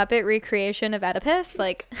a puppet recreation of Oedipus?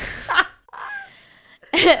 Like,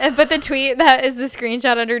 but the tweet that is the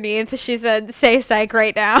screenshot underneath, she said, "Say psych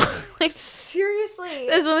right now." Like, seriously.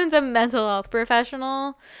 this woman's a mental health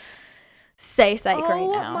professional. Say psych right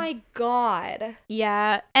now. Oh my God.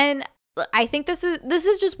 Yeah. And I think this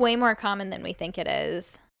is just way more common than we think it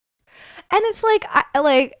is. And it's like,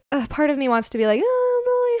 part of me wants to be like,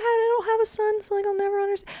 oh, I don't have a son, so like I'll never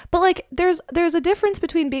understand. But like, there's a difference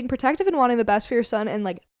between being protective and wanting the best for your son, and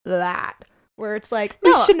like that, where it's like,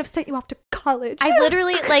 we shouldn't have sent you off to college. I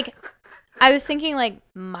literally like, I was thinking like,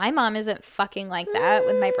 my mom isn't fucking like that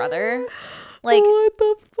with my brother. Like, what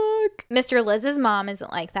the fuck? Mr. Liz's mom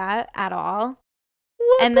isn't like that at all.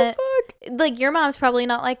 What And the fuck? Like, your mom's probably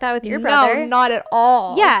not like that with your brother. No, not at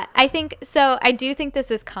all. Yeah, I think so. I do think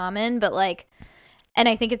this is common, but like, and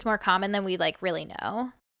I think it's more common than we like really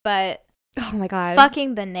know. But oh my God,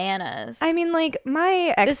 fucking bananas. I mean, like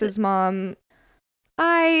my ex's mom,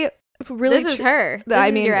 I really this is her.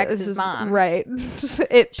 This is your ex's mom, right?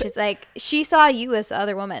 She's like, she saw you as the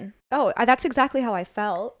other woman. Oh, that's exactly how I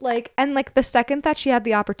felt. Like, and like the second that she had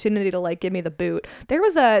the opportunity to like give me the boot, there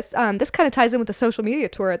was a this kind of ties in with the social media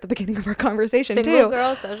tour at the beginning of our conversation Single too.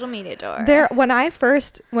 girl social media tour. When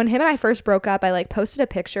him and I first broke up, I like posted a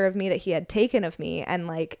picture of me that he had taken of me, and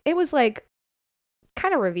like it was like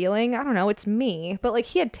kind of revealing. I don't know, it's me, but like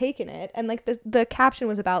he had taken it, and like the caption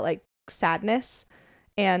was about like sadness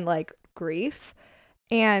and like grief.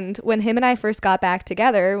 And when him and I first got back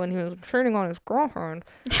together, when he was turning on his girlfriend,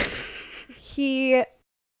 he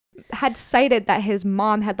had cited that his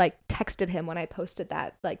mom had like texted him when I posted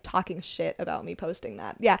that, like talking shit about me posting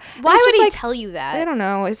that. Yeah. Why would he like, tell you that? I don't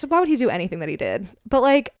know. Why would he do anything that he did? But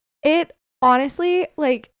like, it honestly,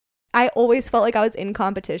 like, I always felt like I was in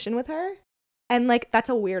competition with her. And like, that's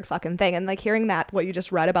a weird fucking thing. And like, hearing that, what you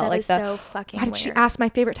just read about, that like, is so fucking why did weird. she ask my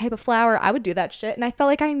favorite type of flower? I would do that shit. And I felt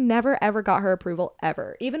like I never ever got her approval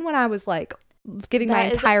ever. Even when I was like giving my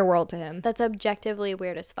entire world to him. That's objectively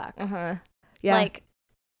weird as fuck. Uh-huh. Yeah. Like,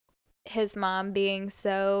 his mom being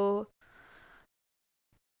so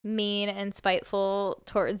mean and spiteful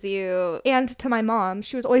towards you. And to my mom.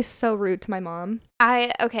 She was always so rude to my mom.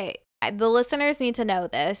 The listeners need to know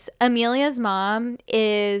this. Amelia's mom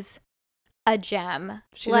is a gem.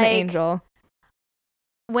 She's an angel.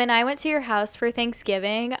 When I went to your house for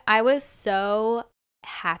Thanksgiving, I was so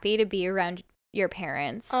happy to be around your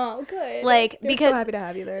parents. Oh, good. Like, They're because so happy to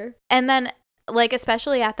have you there. And then, like,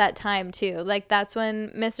 especially at that time too, like, that's when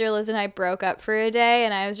Mr. Liz and I broke up for a day,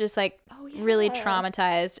 and I was just like, really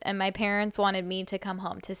traumatized, and my parents wanted me to come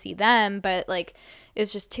home to see them, but like, it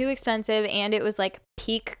was just too expensive, and it was like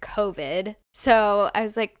peak COVID, so I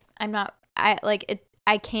was like,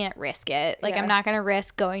 I can't risk it. Like, I'm not gonna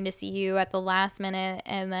risk going to see you at the last minute,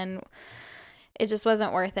 and then it just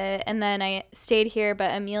wasn't worth it. And then I stayed here,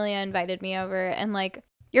 but Amelia invited me over, and like,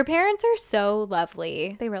 your parents are so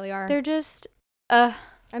lovely. They really are. They're just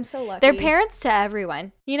I'm so lucky. they're parents to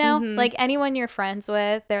everyone, you know? Mhm. Like, anyone you're friends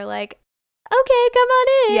with, they're like, okay, come on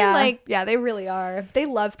in. Yeah, Like, yeah, they really are. They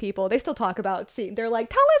love people. They still talk about they're like,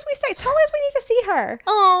 tell us we need to see her.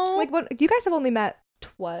 oh, Like, what, you guys have only met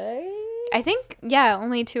twice? I think, yeah,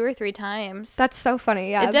 only 2 or 3 times. That's so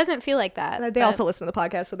funny. Yeah, It doesn't feel like that. They but- also listen to the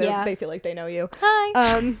podcast, so Yeah. they feel like they know you.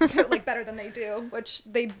 Hi. Like better than they do, which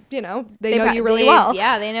they know you really they- well.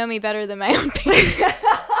 Yeah, they know me better than my own parents.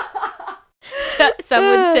 Some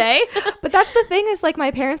would say. But that's the thing, is like,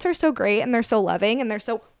 my parents are so great, and they're so loving, and they're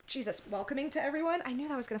so welcoming to everyone. I knew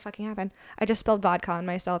that was gonna fucking happen. I just spilled vodka on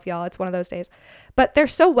myself, y'all. It's one of those days. But they're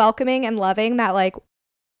so welcoming and loving that like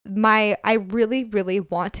I really, really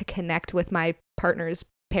want to connect with my partner's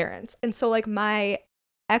parents. And so like, my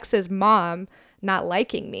ex's mom not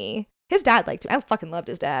liking me, his dad liked me. I fucking loved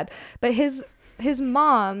his dad, but his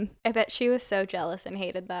mom, I bet she was so jealous and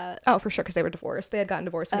hated that. oh, for sure, because they were divorced. They had gotten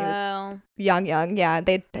divorced when he was Oh. young. Yeah,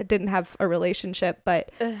 they didn't have a relationship, but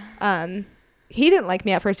he didn't like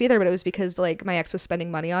me at first either, but it was because like my ex was spending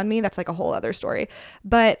money on me. That's like a whole other story.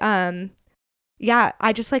 But yeah,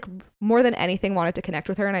 I just like more than anything wanted to connect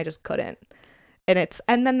with her, and I just couldn't.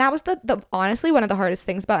 And then that was the honestly one of the hardest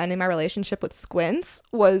things about ending my relationship with Squints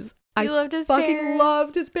was Loved his fucking parents.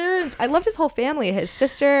 loved his parents. I loved his whole family, his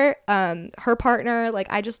sister, her partner. Like,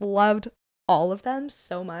 I just loved all of them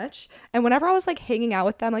so much. And whenever I was like hanging out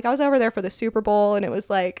with them, like I was over there for the Super Bowl, and it was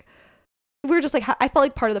like, we were just like, I felt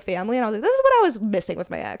like part of the family, and I was like, this is what I was missing with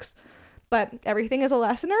my ex. But everything is a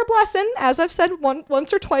lesson or a blessing, as I've said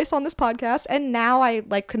once or twice on this podcast, and now I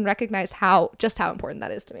like can recognize how important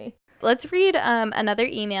that is to me. let's read another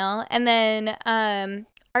email, and then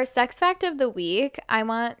our sex fact of the week.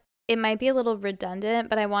 It might be a little redundant,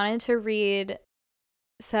 but I wanted to read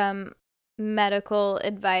some medical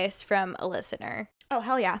advice from a listener. Oh,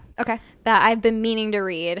 hell yeah. Okay. That I've been meaning to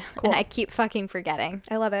read, Cool. and I keep fucking forgetting.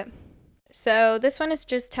 I love it. So this one is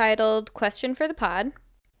just titled Question for the Pod.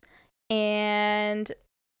 And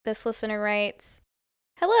this listener writes,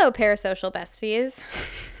 "Hello, parasocial besties."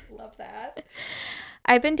 Love that.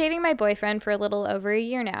 I've been dating my boyfriend for a little over a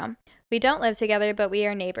year now. We don't live together, but we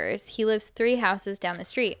are neighbors. He lives 3 houses down the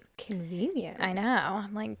street. Convenient. I know.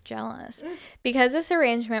 I'm like jealous. Because this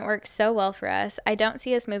arrangement works so well for us, I don't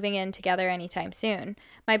see us moving in together anytime soon.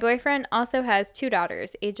 My boyfriend also has 2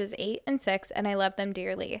 daughters, ages 8 and 6, and I love them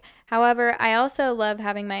dearly. However, I also love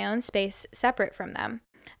having my own space separate from them.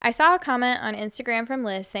 I saw a comment on Instagram from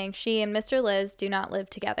Liz saying she and Mr. Liz do not live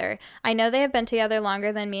together. I know they have been together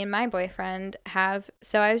longer than me and my boyfriend have,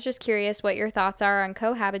 so I was just curious what your thoughts are on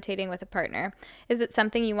cohabitating with a partner. Is it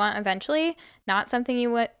something you want eventually? Not something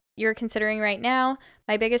you're considering right now?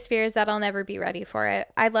 My biggest fear is that I'll never be ready for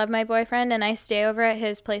it. I love my boyfriend and I stay over at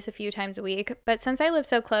his place a few times a week, but since I live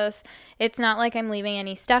so close, it's not like I'm leaving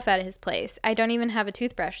any stuff at his place. I don't even have a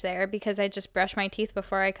toothbrush there because I just brush my teeth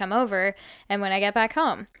before I come over and when I get back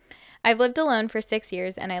home. I've lived alone for 6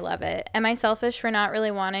 years and I love it. Am I selfish for not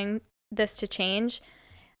really wanting this to change?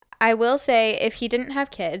 I will say if he didn't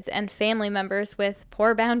have kids and family members with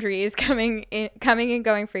poor boundaries coming and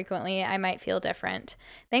going frequently, I might feel different.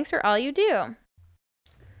 Thanks for all you do.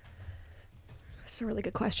 That's a really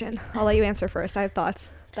good question. I'll let you answer first. I have thoughts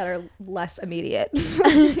that are less immediate.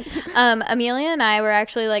 Amelia and I were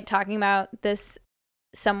actually like talking about this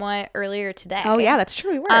somewhat earlier today. Oh yeah, that's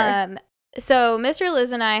true. We were. So Mr.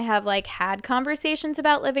 Liz and I have like had conversations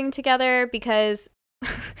about living together because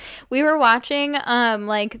we were watching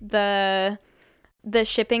like the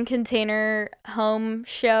shipping container home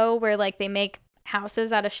show where like they make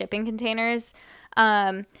houses out of shipping containers.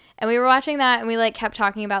 And we were watching that and we like kept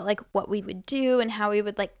talking about like what we would do and how we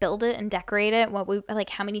would like build it and decorate it, what we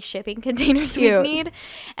like how many shipping containers we need.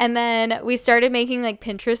 And then we started making like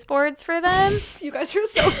Pinterest boards for them. You guys are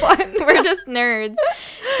so fun. We're just nerds.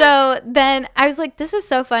 So then I was like, this is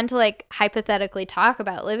so fun to like hypothetically talk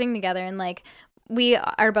about living together, and like we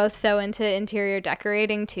are both so into interior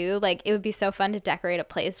decorating too. Like it would be so fun to decorate a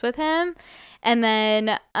place with him. And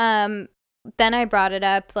then I brought it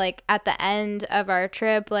up like at the end of our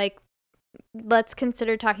trip, like let's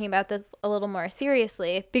consider talking about this a little more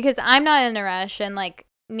seriously, because I'm not in a rush and like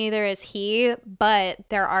neither is he, but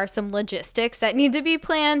there are some logistics that need to be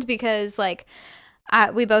planned because like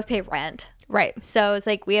we both pay rent. Right. So it's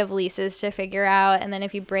like we have leases to figure out, and then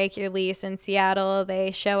if you break your lease in Seattle,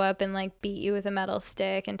 they show up and like beat you with a metal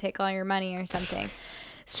stick and take all your money or something.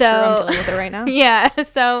 So I'm dealing with it right now. Yeah.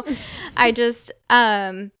 So I just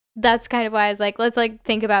that's kind of why I was like, let's like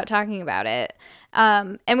think about talking about it.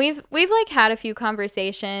 And we've like had a few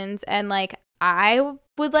conversations, and like I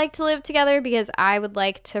would like to live together because I would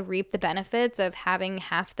like to reap the benefits of having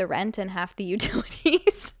half the rent and half the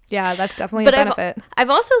utilities. Yeah, that's definitely a benefit. I've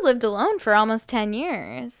also lived alone for almost 10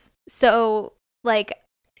 years. So like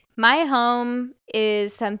my home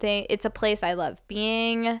is something, it's a place I love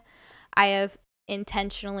being. I have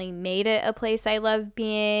intentionally made it a place I love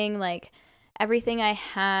being. Like everything I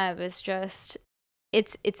have is just,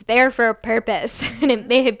 it's there for a purpose, and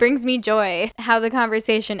it brings me joy. How the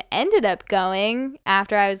conversation ended up going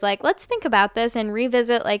after I was like, let's think about this and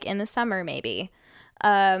revisit like in the summer maybe.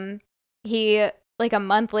 He like a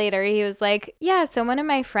month later, he was like, yeah, so one of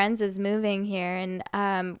my friends is moving here,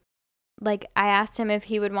 and like I asked him if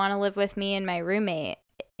he would want to live with me and my roommate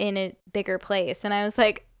in a bigger place, and I was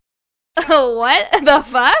like, oh, what the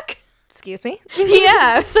fuck? Excuse me?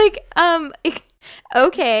 Yeah, I was like,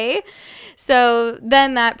 okay. So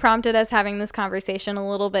then that prompted us having this conversation a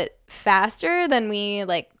little bit faster than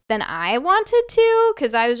I wanted to,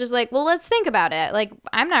 because I was just like, well, let's think about it. Like,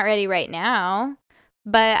 I'm not ready right now,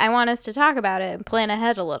 but I want us to talk about it and plan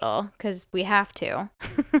ahead a little because we have to.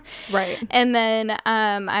 Right. And then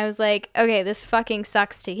I was like, okay, this fucking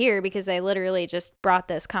sucks to hear, because I literally just brought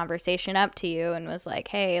this conversation up to you and was like,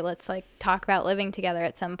 hey, let's like talk about living together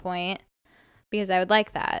at some point because I would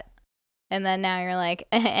like that. And then now you're like,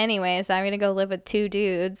 anyways, I'm going to go live with 2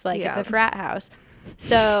 dudes. Like, It's a frat house.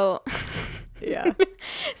 So, yeah.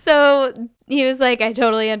 So he was like, I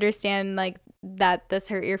totally understand, like, that this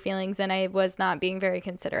hurt your feelings, and I was not being very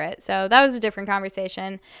considerate. So that was a different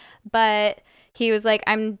conversation. But he was like,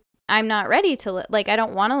 I'm not ready to like, I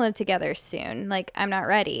don't want to live together soon. Like, I'm not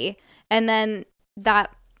ready. And then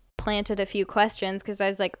that planted a few questions, because I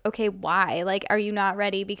was like, okay, why? Like, are you not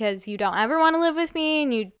ready because you don't ever want to live with me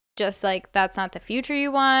and you just like that's not the future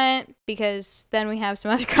you want, because then we have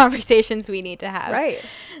some other conversations we need to have. Right.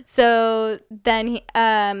 So then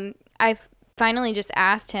I finally just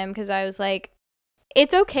asked him, because I was like,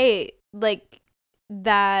 it's okay, like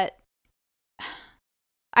that.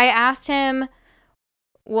 I asked him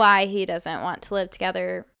why he doesn't want to live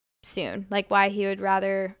together soon, like why he would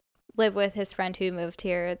rather live with his friend who moved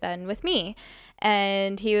here than with me.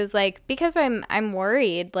 And he was like, because I'm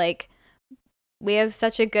worried, like we have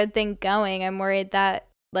such a good thing going. I'm worried that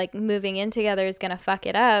like moving in together is going to fuck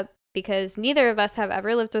it up, because neither of us have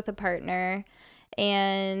ever lived with a partner.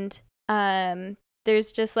 And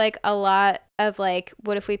there's just like a lot of like,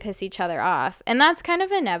 what if we piss each other off? And that's kind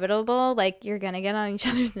of inevitable. Like you're going to get on each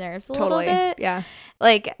other's nerves a little bit. Yeah.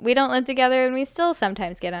 Like we don't live together and we still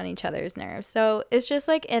sometimes get on each other's nerves. So it's just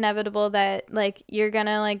like inevitable that like you're going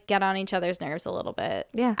to like get on each other's nerves a little bit.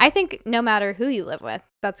 Yeah. I think no matter who you live with,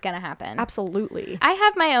 that's going to happen. Absolutely. I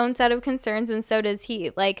have my own set of concerns, and so does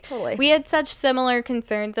he. Like Totally. we had such similar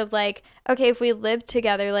concerns of like, okay, if we live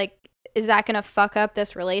together, like is that going to fuck up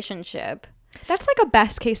this relationship? That's like a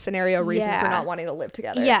best case scenario reason for Yeah. not wanting to live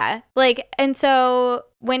together. Yeah. Like, and so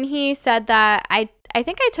when he said that, I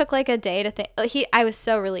think I took like a day to think. I was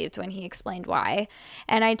so relieved when he explained why.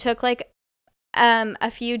 And I took like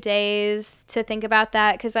a few days to think about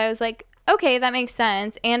that, because I was like, okay, that makes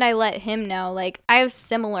sense. And I let him know, like, I have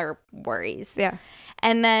similar worries. Yeah.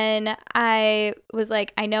 And then I was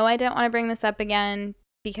like, I know I didn't want to bring this up again,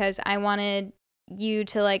 because I wanted you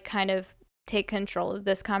to like kind of take control of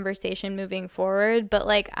this conversation moving forward, but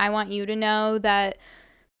like I want you to know that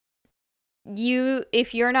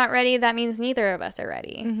if you're not ready, that means neither of us are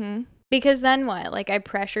ready. Mm-hmm. Because then what? Like I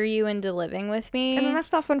pressure you into living with me? And then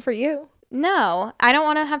that's not fun for you. No, I don't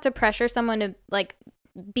want to have to pressure someone to like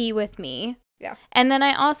be with me. Yeah. And then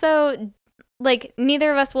I also like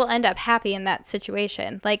neither of us will end up happy in that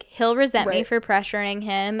situation. Like he'll resent me for pressuring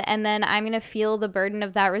him, and then I'm going to feel the burden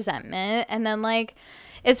of that resentment, and then like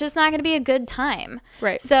it's just not going to be a good time.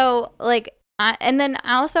 Right. So like and then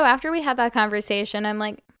also after we had that conversation, I'm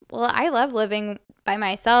like, well, I love living by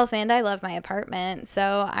myself and I love my apartment.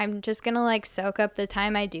 So I'm just going to like soak up the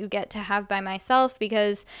time I do get to have by myself,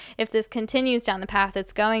 because if this continues down the path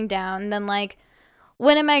it's going down, then like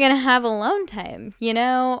when am I going to have alone time, you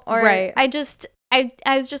know? Or right. I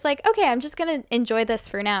was just like, okay, I'm just going to enjoy this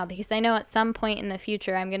for now, because I know at some point in the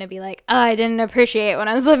future I'm going to be like, oh, I didn't appreciate when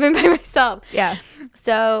I was living by myself. Yeah.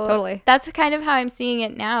 So totally. That's kind of how I'm seeing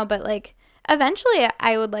it now. But like eventually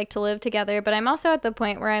I would like to live together, but I'm also at the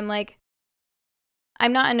point where I'm like,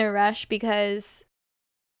 I'm not in a rush, because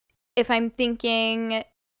if I'm thinking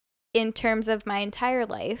in terms of my entire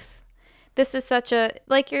life, this is such a,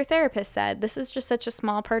 like your therapist said, this is just such a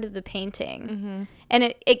small part of the painting. Mm-hmm.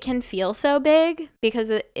 And it can feel so big because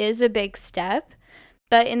it is a big step.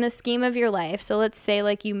 But in the scheme of your life, so let's say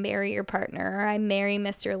like you marry your partner, or I marry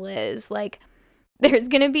Mr. Liz, like there's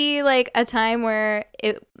going to be like a time where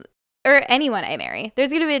or anyone I marry, there's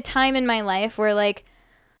going to be a time in my life where like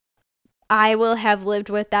I will have lived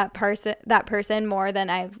with that person more than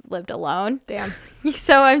I've lived alone. Damn.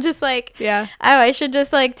 So I'm just like, yeah. Oh, I should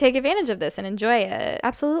just like take advantage of this and enjoy it.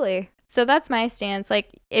 Absolutely. So that's my stance.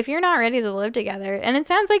 Like, if you're not ready to live together, and it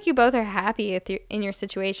sounds like you both are happy in your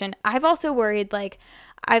situation. I've also worried, like,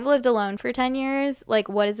 I've lived alone for 10 years. Like,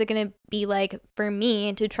 what is it going to be like for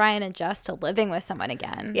me to try and adjust to living with someone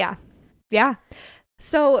again? Yeah. Yeah.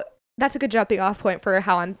 So that's a good jumping off point for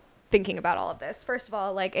how I'm thinking about all of this. First of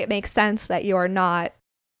all, like, it makes sense that you're not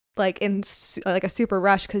like in like a super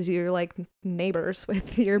rush because you're like neighbors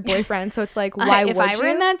with your boyfriend. So it's like, why would you? If I were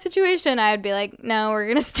in that situation, I would be like, no, we're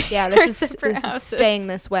gonna stay. Yeah, this is staying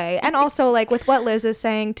this way. And also like with what Liz is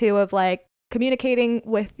saying too, of like communicating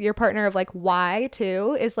with your partner of like why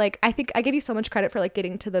too, is like, I think I give you so much credit for like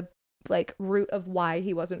getting to the like root of why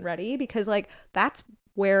he wasn't ready, because like that's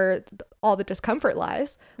where all the discomfort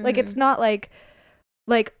lies. Like it's not like,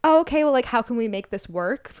 oh, okay, well, like, how can we make this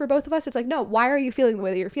work for both of us? It's like, no, why are you feeling the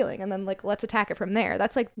way that you're feeling? And then, like, let's attack it from there.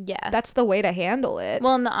 That's, like, yeah, that's the way to handle it.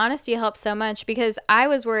 Well, and the honesty helps so much, because I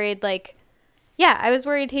was worried, like, yeah, I was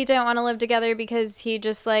worried he didn't want to live together because he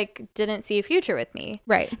just, like, didn't see a future with me.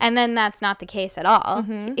 Right. And then that's not the case at all.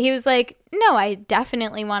 Mm-hmm. He was like, no, I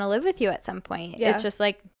definitely want to live with you at some point. Yeah. It's just,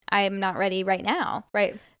 like, I am not ready right now.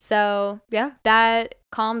 Right. So, yeah, that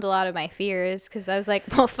calmed a lot of my fears, because I was like,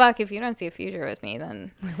 well, fuck, if you don't see a future with me,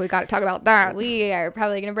 then we got to talk about that. We are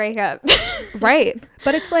probably going to break up. Right.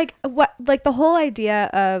 But it's like, what, like the whole idea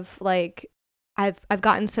of like, I've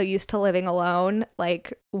gotten so used to living alone.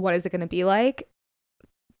 Like, what is it going to be like?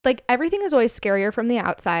 Like, everything is always scarier from the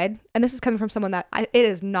outside. And this is coming from someone that I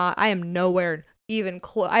am nowhere even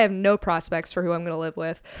I have no prospects for who I'm going to live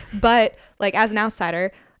with. But like as an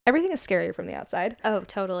outsider, everything is scarier from the outside. Oh,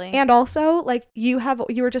 totally. And also like you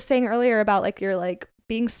were just saying earlier about like you're like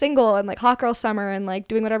being single and like hot girl summer and like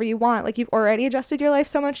doing whatever you want. Like you've already adjusted your life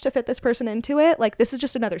so much to fit this person into it. Like this is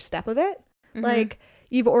just another step of it. Like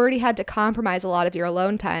you've already had to compromise a lot of your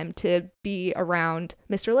alone time to be around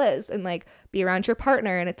Mr. Liz and like be around your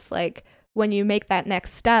partner. And it's like when you make that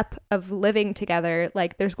next step of living together,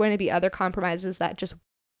 like there's going to be other compromises that just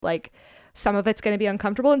like some of it's going to be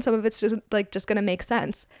uncomfortable and some of it's just going to make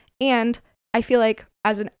sense. And I feel like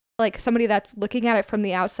as an like somebody that's looking at it from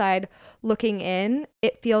the outside looking in,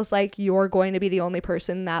 it feels like you're going to be the only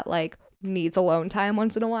person that like needs alone time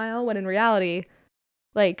once in a while, when in reality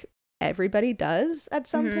like everybody does at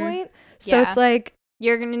some point. So it's like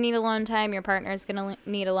you're gonna need alone time, your partner's gonna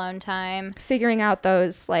need alone time, figuring out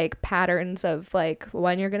those like patterns of like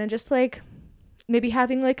when you're gonna just like maybe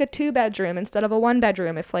having like a 2-bedroom instead of a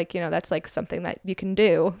 1-bedroom, if like, you know, that's like something that you can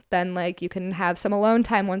do, then like you can have some alone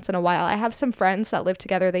time once in a while. I have some friends that live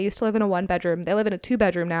together. They used to live in a 1-bedroom, they live in a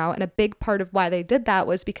 2-bedroom now, and a big part of why they did that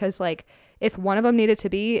was because like if one of them needed to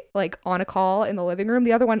be like on a call in the living room,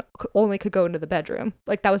 the other one only could go into the bedroom.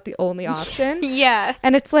 Like that was the only option. Yeah.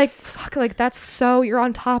 And it's like, fuck, like that's so, you're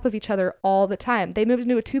on top of each other all the time. They moved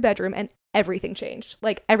into a 2-bedroom and everything changed.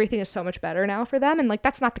 Like everything is so much better now for them. And like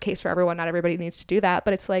that's not the case for everyone. Not everybody needs to do that.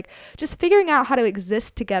 But it's like just figuring out how to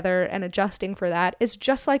exist together and adjusting for that is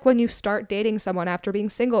just like when you start dating someone after being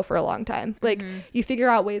single for a long time. Like you figure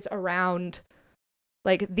out ways around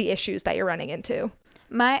like the issues that you're running into.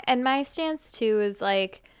 My stance too is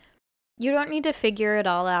like you don't need to figure it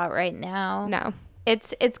all out right now. No.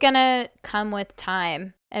 It's gonna come with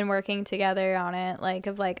time and working together on it, like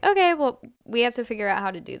of like, okay, well, we have to figure out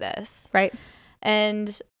how to do this. Right.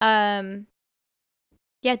 And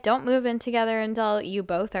yeah, don't move in together until you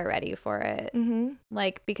both are ready for it.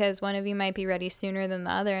 Like, because one of you might be ready sooner than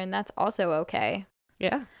the other, and that's also okay.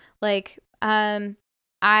 Yeah. Like,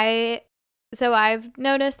 so I've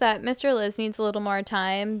noticed that Mr. Liz needs a little more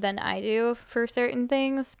time than I do for certain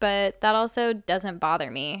things, but that also doesn't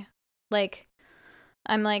bother me. Like,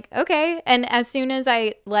 I'm like, okay. And as soon as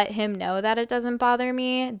I let him know that it doesn't bother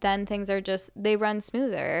me, then things are they run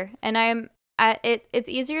smoother. And it's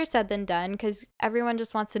easier said than done because everyone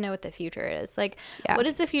just wants to know what the future is. Like, what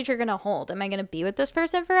is the future going to hold? Am I going to be with this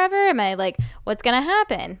person forever? Am I like, what's going to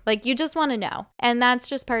happen? Like, you just want to know. And that's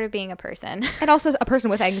just part of being a person. And also a person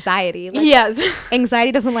with anxiety. Like, yes.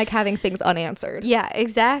 Anxiety doesn't like having things unanswered. Yeah,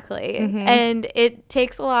 exactly. And it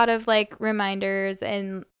takes a lot of like reminders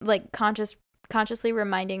and like consciously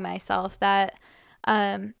reminding myself that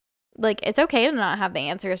like it's okay to not have the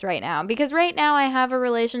answers right now, because right now I have a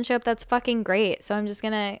relationship that's fucking great, so I'm just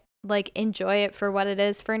gonna like enjoy it for what it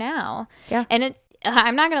is for now. Yeah. And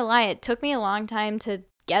I'm not gonna lie, it took me a long time to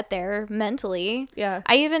get there mentally. Yeah.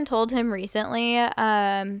 I even told him recently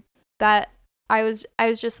that I was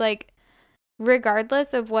just like,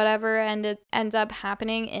 regardless of whatever ends up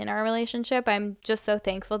happening in our relationship, I'm just so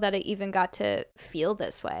thankful that I even got to feel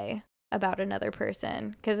this way about another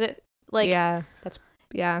person, because it like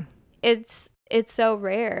it's so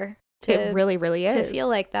rare it really is to feel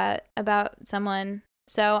like that about someone.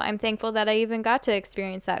 So I'm thankful that I even got to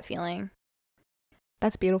experience that feeling.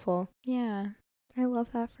 That's beautiful. Yeah, I love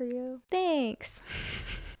that for you. Thanks.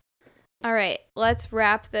 All right, let's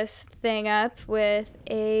wrap this thing up with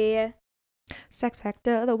a sex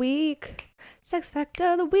factor of the week. Sex factor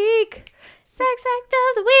of the week. Sex factor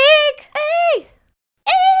of the week. Hey.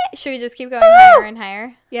 Should we just keep going higher and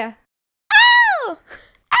higher? Yeah. Ow!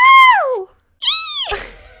 Ow!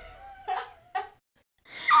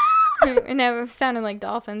 Now we're sounding like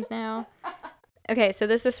dolphins now. Okay, so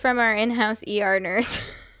this is from our in-house ER nurse.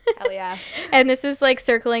 Hell yeah. And this is like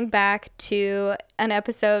circling back to an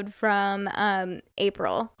episode from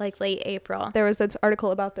April, like late April. There was an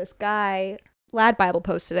article about this guy. Lad Bible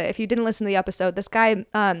posted it. If you didn't listen to the episode, this guy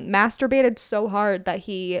masturbated so hard that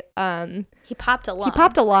he popped a lung. He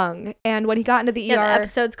popped a lung, and when he got into the ER, the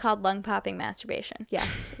episode's called "Lung Popping Masturbation."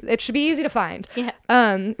 Yes, it should be easy to find. Yeah.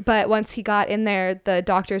 But once he got in there, the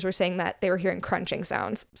doctors were saying that they were hearing crunching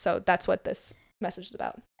sounds. So that's what this message is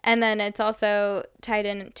about. And then it's also tied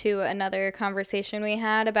into another conversation we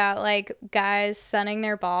had about like guys sunning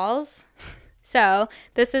their balls. So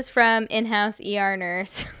this is from in-house ER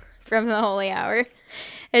nurse. From the Holy Hour.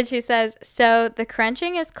 And she says, so the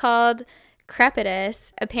crunching is called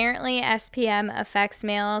crepitus. Apparently SPM affects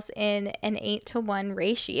males in an 8-to-1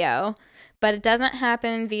 ratio, but it doesn't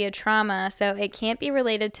happen via trauma, so it can't be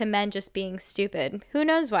related to men just being stupid. Who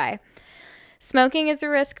knows why? Smoking is a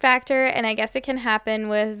risk factor, and I guess it can happen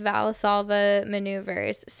with Valsalva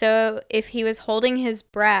maneuvers. So if he was holding his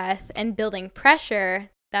breath and building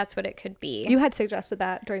pressure, that's what it could be. You had suggested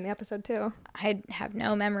that during the episode too. I have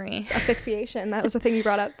no memory. Asphyxiation, that was the thing you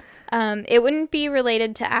brought up. It wouldn't be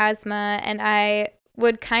related to asthma, and I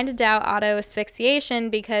would kind of doubt auto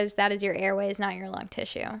asphyxiation because that is your airways, not your lung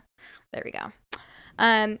tissue. There we go.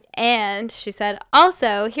 And she said,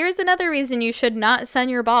 also, here's another reason you should not sun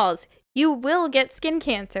your balls. You will get skin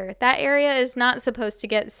cancer. That area is not supposed to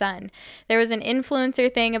get sun. There was an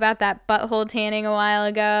influencer thing about that butthole tanning a while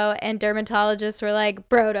ago, and dermatologists were like,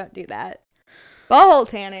 bro, don't do that. Butthole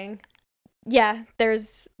tanning? Yeah,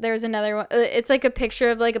 there's another one. It's like a picture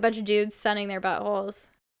of like a bunch of dudes sunning their buttholes.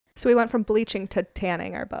 So we went from bleaching to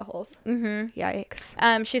tanning our buttholes. Mm-hmm.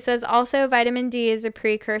 Yikes. She says also vitamin D is a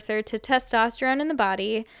precursor to testosterone in the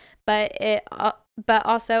body, but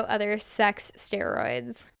also other sex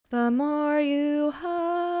steroids. The more you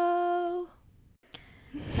hoe.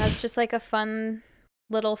 That's just like a fun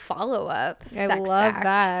little follow-up I sex love fact.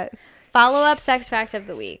 that. Follow-up sex fact of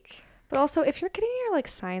the week. But also, if you're getting your like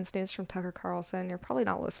science news from Tucker Carlson, you're probably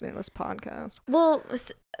not listening to this podcast. Well,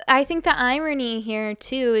 I think the irony here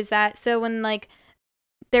too is that so when like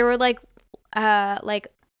there were like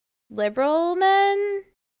liberal men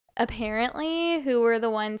apparently who were the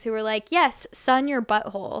ones who were like, yes, sun your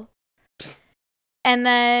butthole. And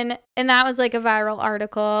that was like a viral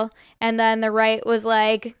article, and then the right was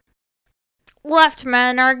like, left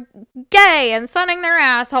men are gay and sunning their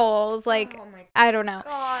assholes. Like, oh my I don't know.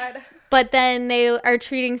 God. But then they are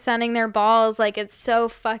treating sunning their balls like it's so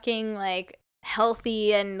fucking like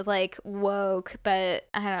healthy and like woke. But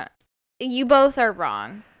I don't. You both are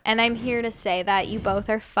wrong, and I'm here to say that you both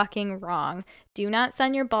are fucking wrong. Do not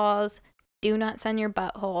sun your balls. Do not sun your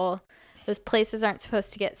butthole. Those places aren't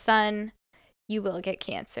supposed to get sun. You will get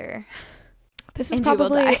cancer. This is and you will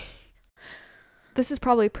probably die. This is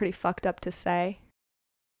probably pretty fucked up to say.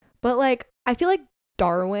 But like I feel like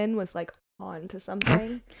Darwin was like on to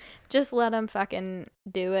something. Just let him fucking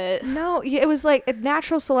do it. No, it was like a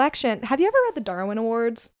natural selection. Have you ever read the Darwin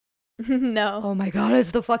Awards? No. Oh my God,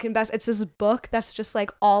 it's the fucking best. It's this book that's just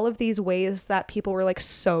like all of these ways that people were like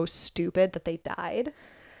so stupid that they died.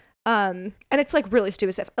 And it's like really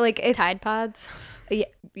stupid stuff. Like it's Tide Pods.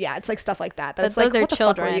 Yeah, it's like stuff like that. But That's those like, are what the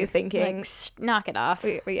children. fuck were you thinking? Like, knock it off.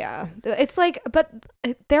 Yeah, it's like, but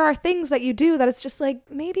there are things that you do that it's just like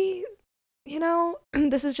maybe, you know,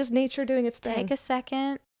 this is just nature doing its thing. Take a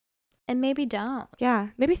second and maybe don't. Yeah,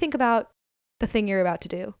 maybe think about the thing you're about to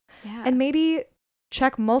do, Yeah. and maybe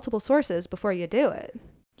check multiple sources before you do it.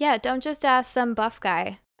 Yeah, don't just ask some buff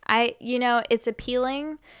guy. It's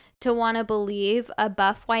appealing to want to believe a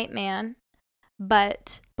buff white man,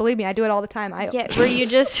 but Believe me, I do it all the time. where you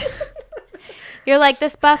just you're like,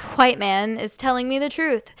 this buff white man is telling me the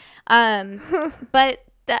truth, but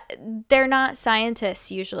they're not scientists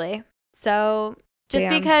usually. So just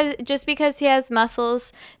because he has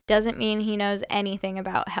muscles doesn't mean he knows anything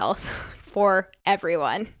about health for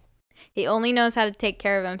everyone. He only knows how to take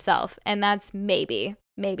care of himself, and that's maybe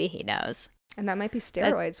he knows. And that might be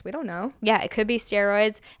steroids. We don't know. Yeah, it could be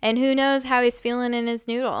steroids, and who knows how he's feeling in his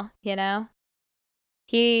noodle, you know?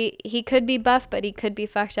 He could be buff, but he could be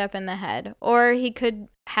fucked up in the head, or he could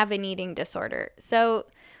have an eating disorder. So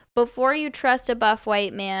before you trust a buff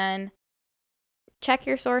white man, check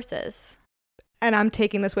your sources. And I'm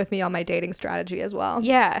taking this with me on my dating strategy as well.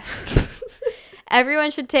 Yeah.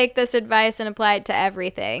 Everyone should take this advice and apply it to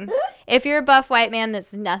everything. If you're a buff white man,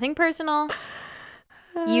 this is nothing personal.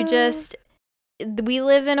 We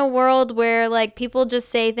live in a world where like people just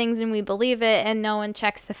say things and we believe it and no one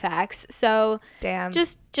checks the facts. So damn,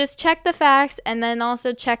 just check the facts, and then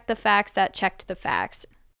also check the facts that checked the facts,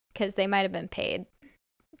 because they might have been paid.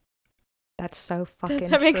 That's so fucking Does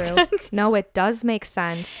that true. make sense? No, it does make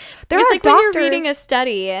sense. There It's are like doctors. when you're reading a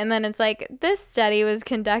study and then it's like, this study was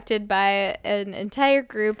conducted by an entire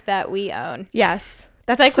group that we own. Yes,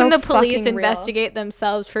 that's It's like so when the police fucking real. investigate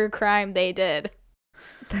themselves for a crime they did.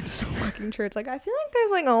 That's so fucking true. It's like I feel like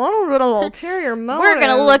there's like a little bit of ulterior motive. We're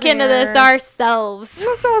gonna look into this here. ourselves.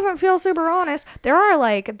 This doesn't feel super honest. There are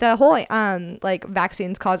like the whole like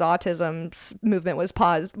vaccines cause autism movement was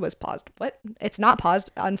paused. What? It's not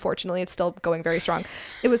paused. Unfortunately, it's still going very strong.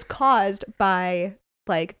 It was caused by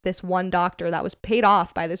like this one doctor that was paid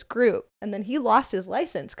off by this group, and then he lost his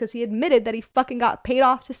license because he admitted that he fucking got paid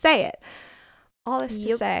off to say it. All this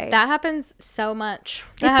to say. That happens so much.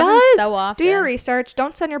 It That happens does. so often. Do your research.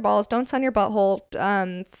 Don't sun your balls. Don't sun your butthole.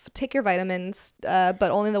 Take your vitamins, but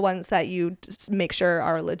only the ones that you make sure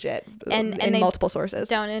are legit and in multiple sources.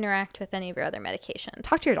 Don't interact with any of your other medications.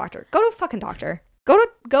 Talk to your doctor. Go to a fucking doctor.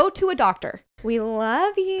 Go to a doctor. We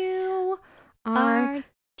love you. Our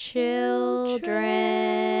children.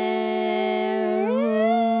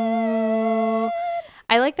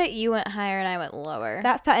 I like that you went higher and I went lower.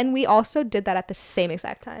 And we also did that at the same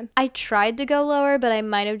exact time. I tried to go lower, but I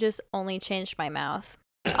might have just only changed my mouth.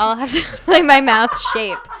 I'll have to like my mouth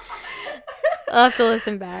shape. I'll have to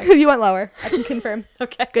listen back. You went lower. I can confirm.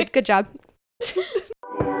 Okay. Good job.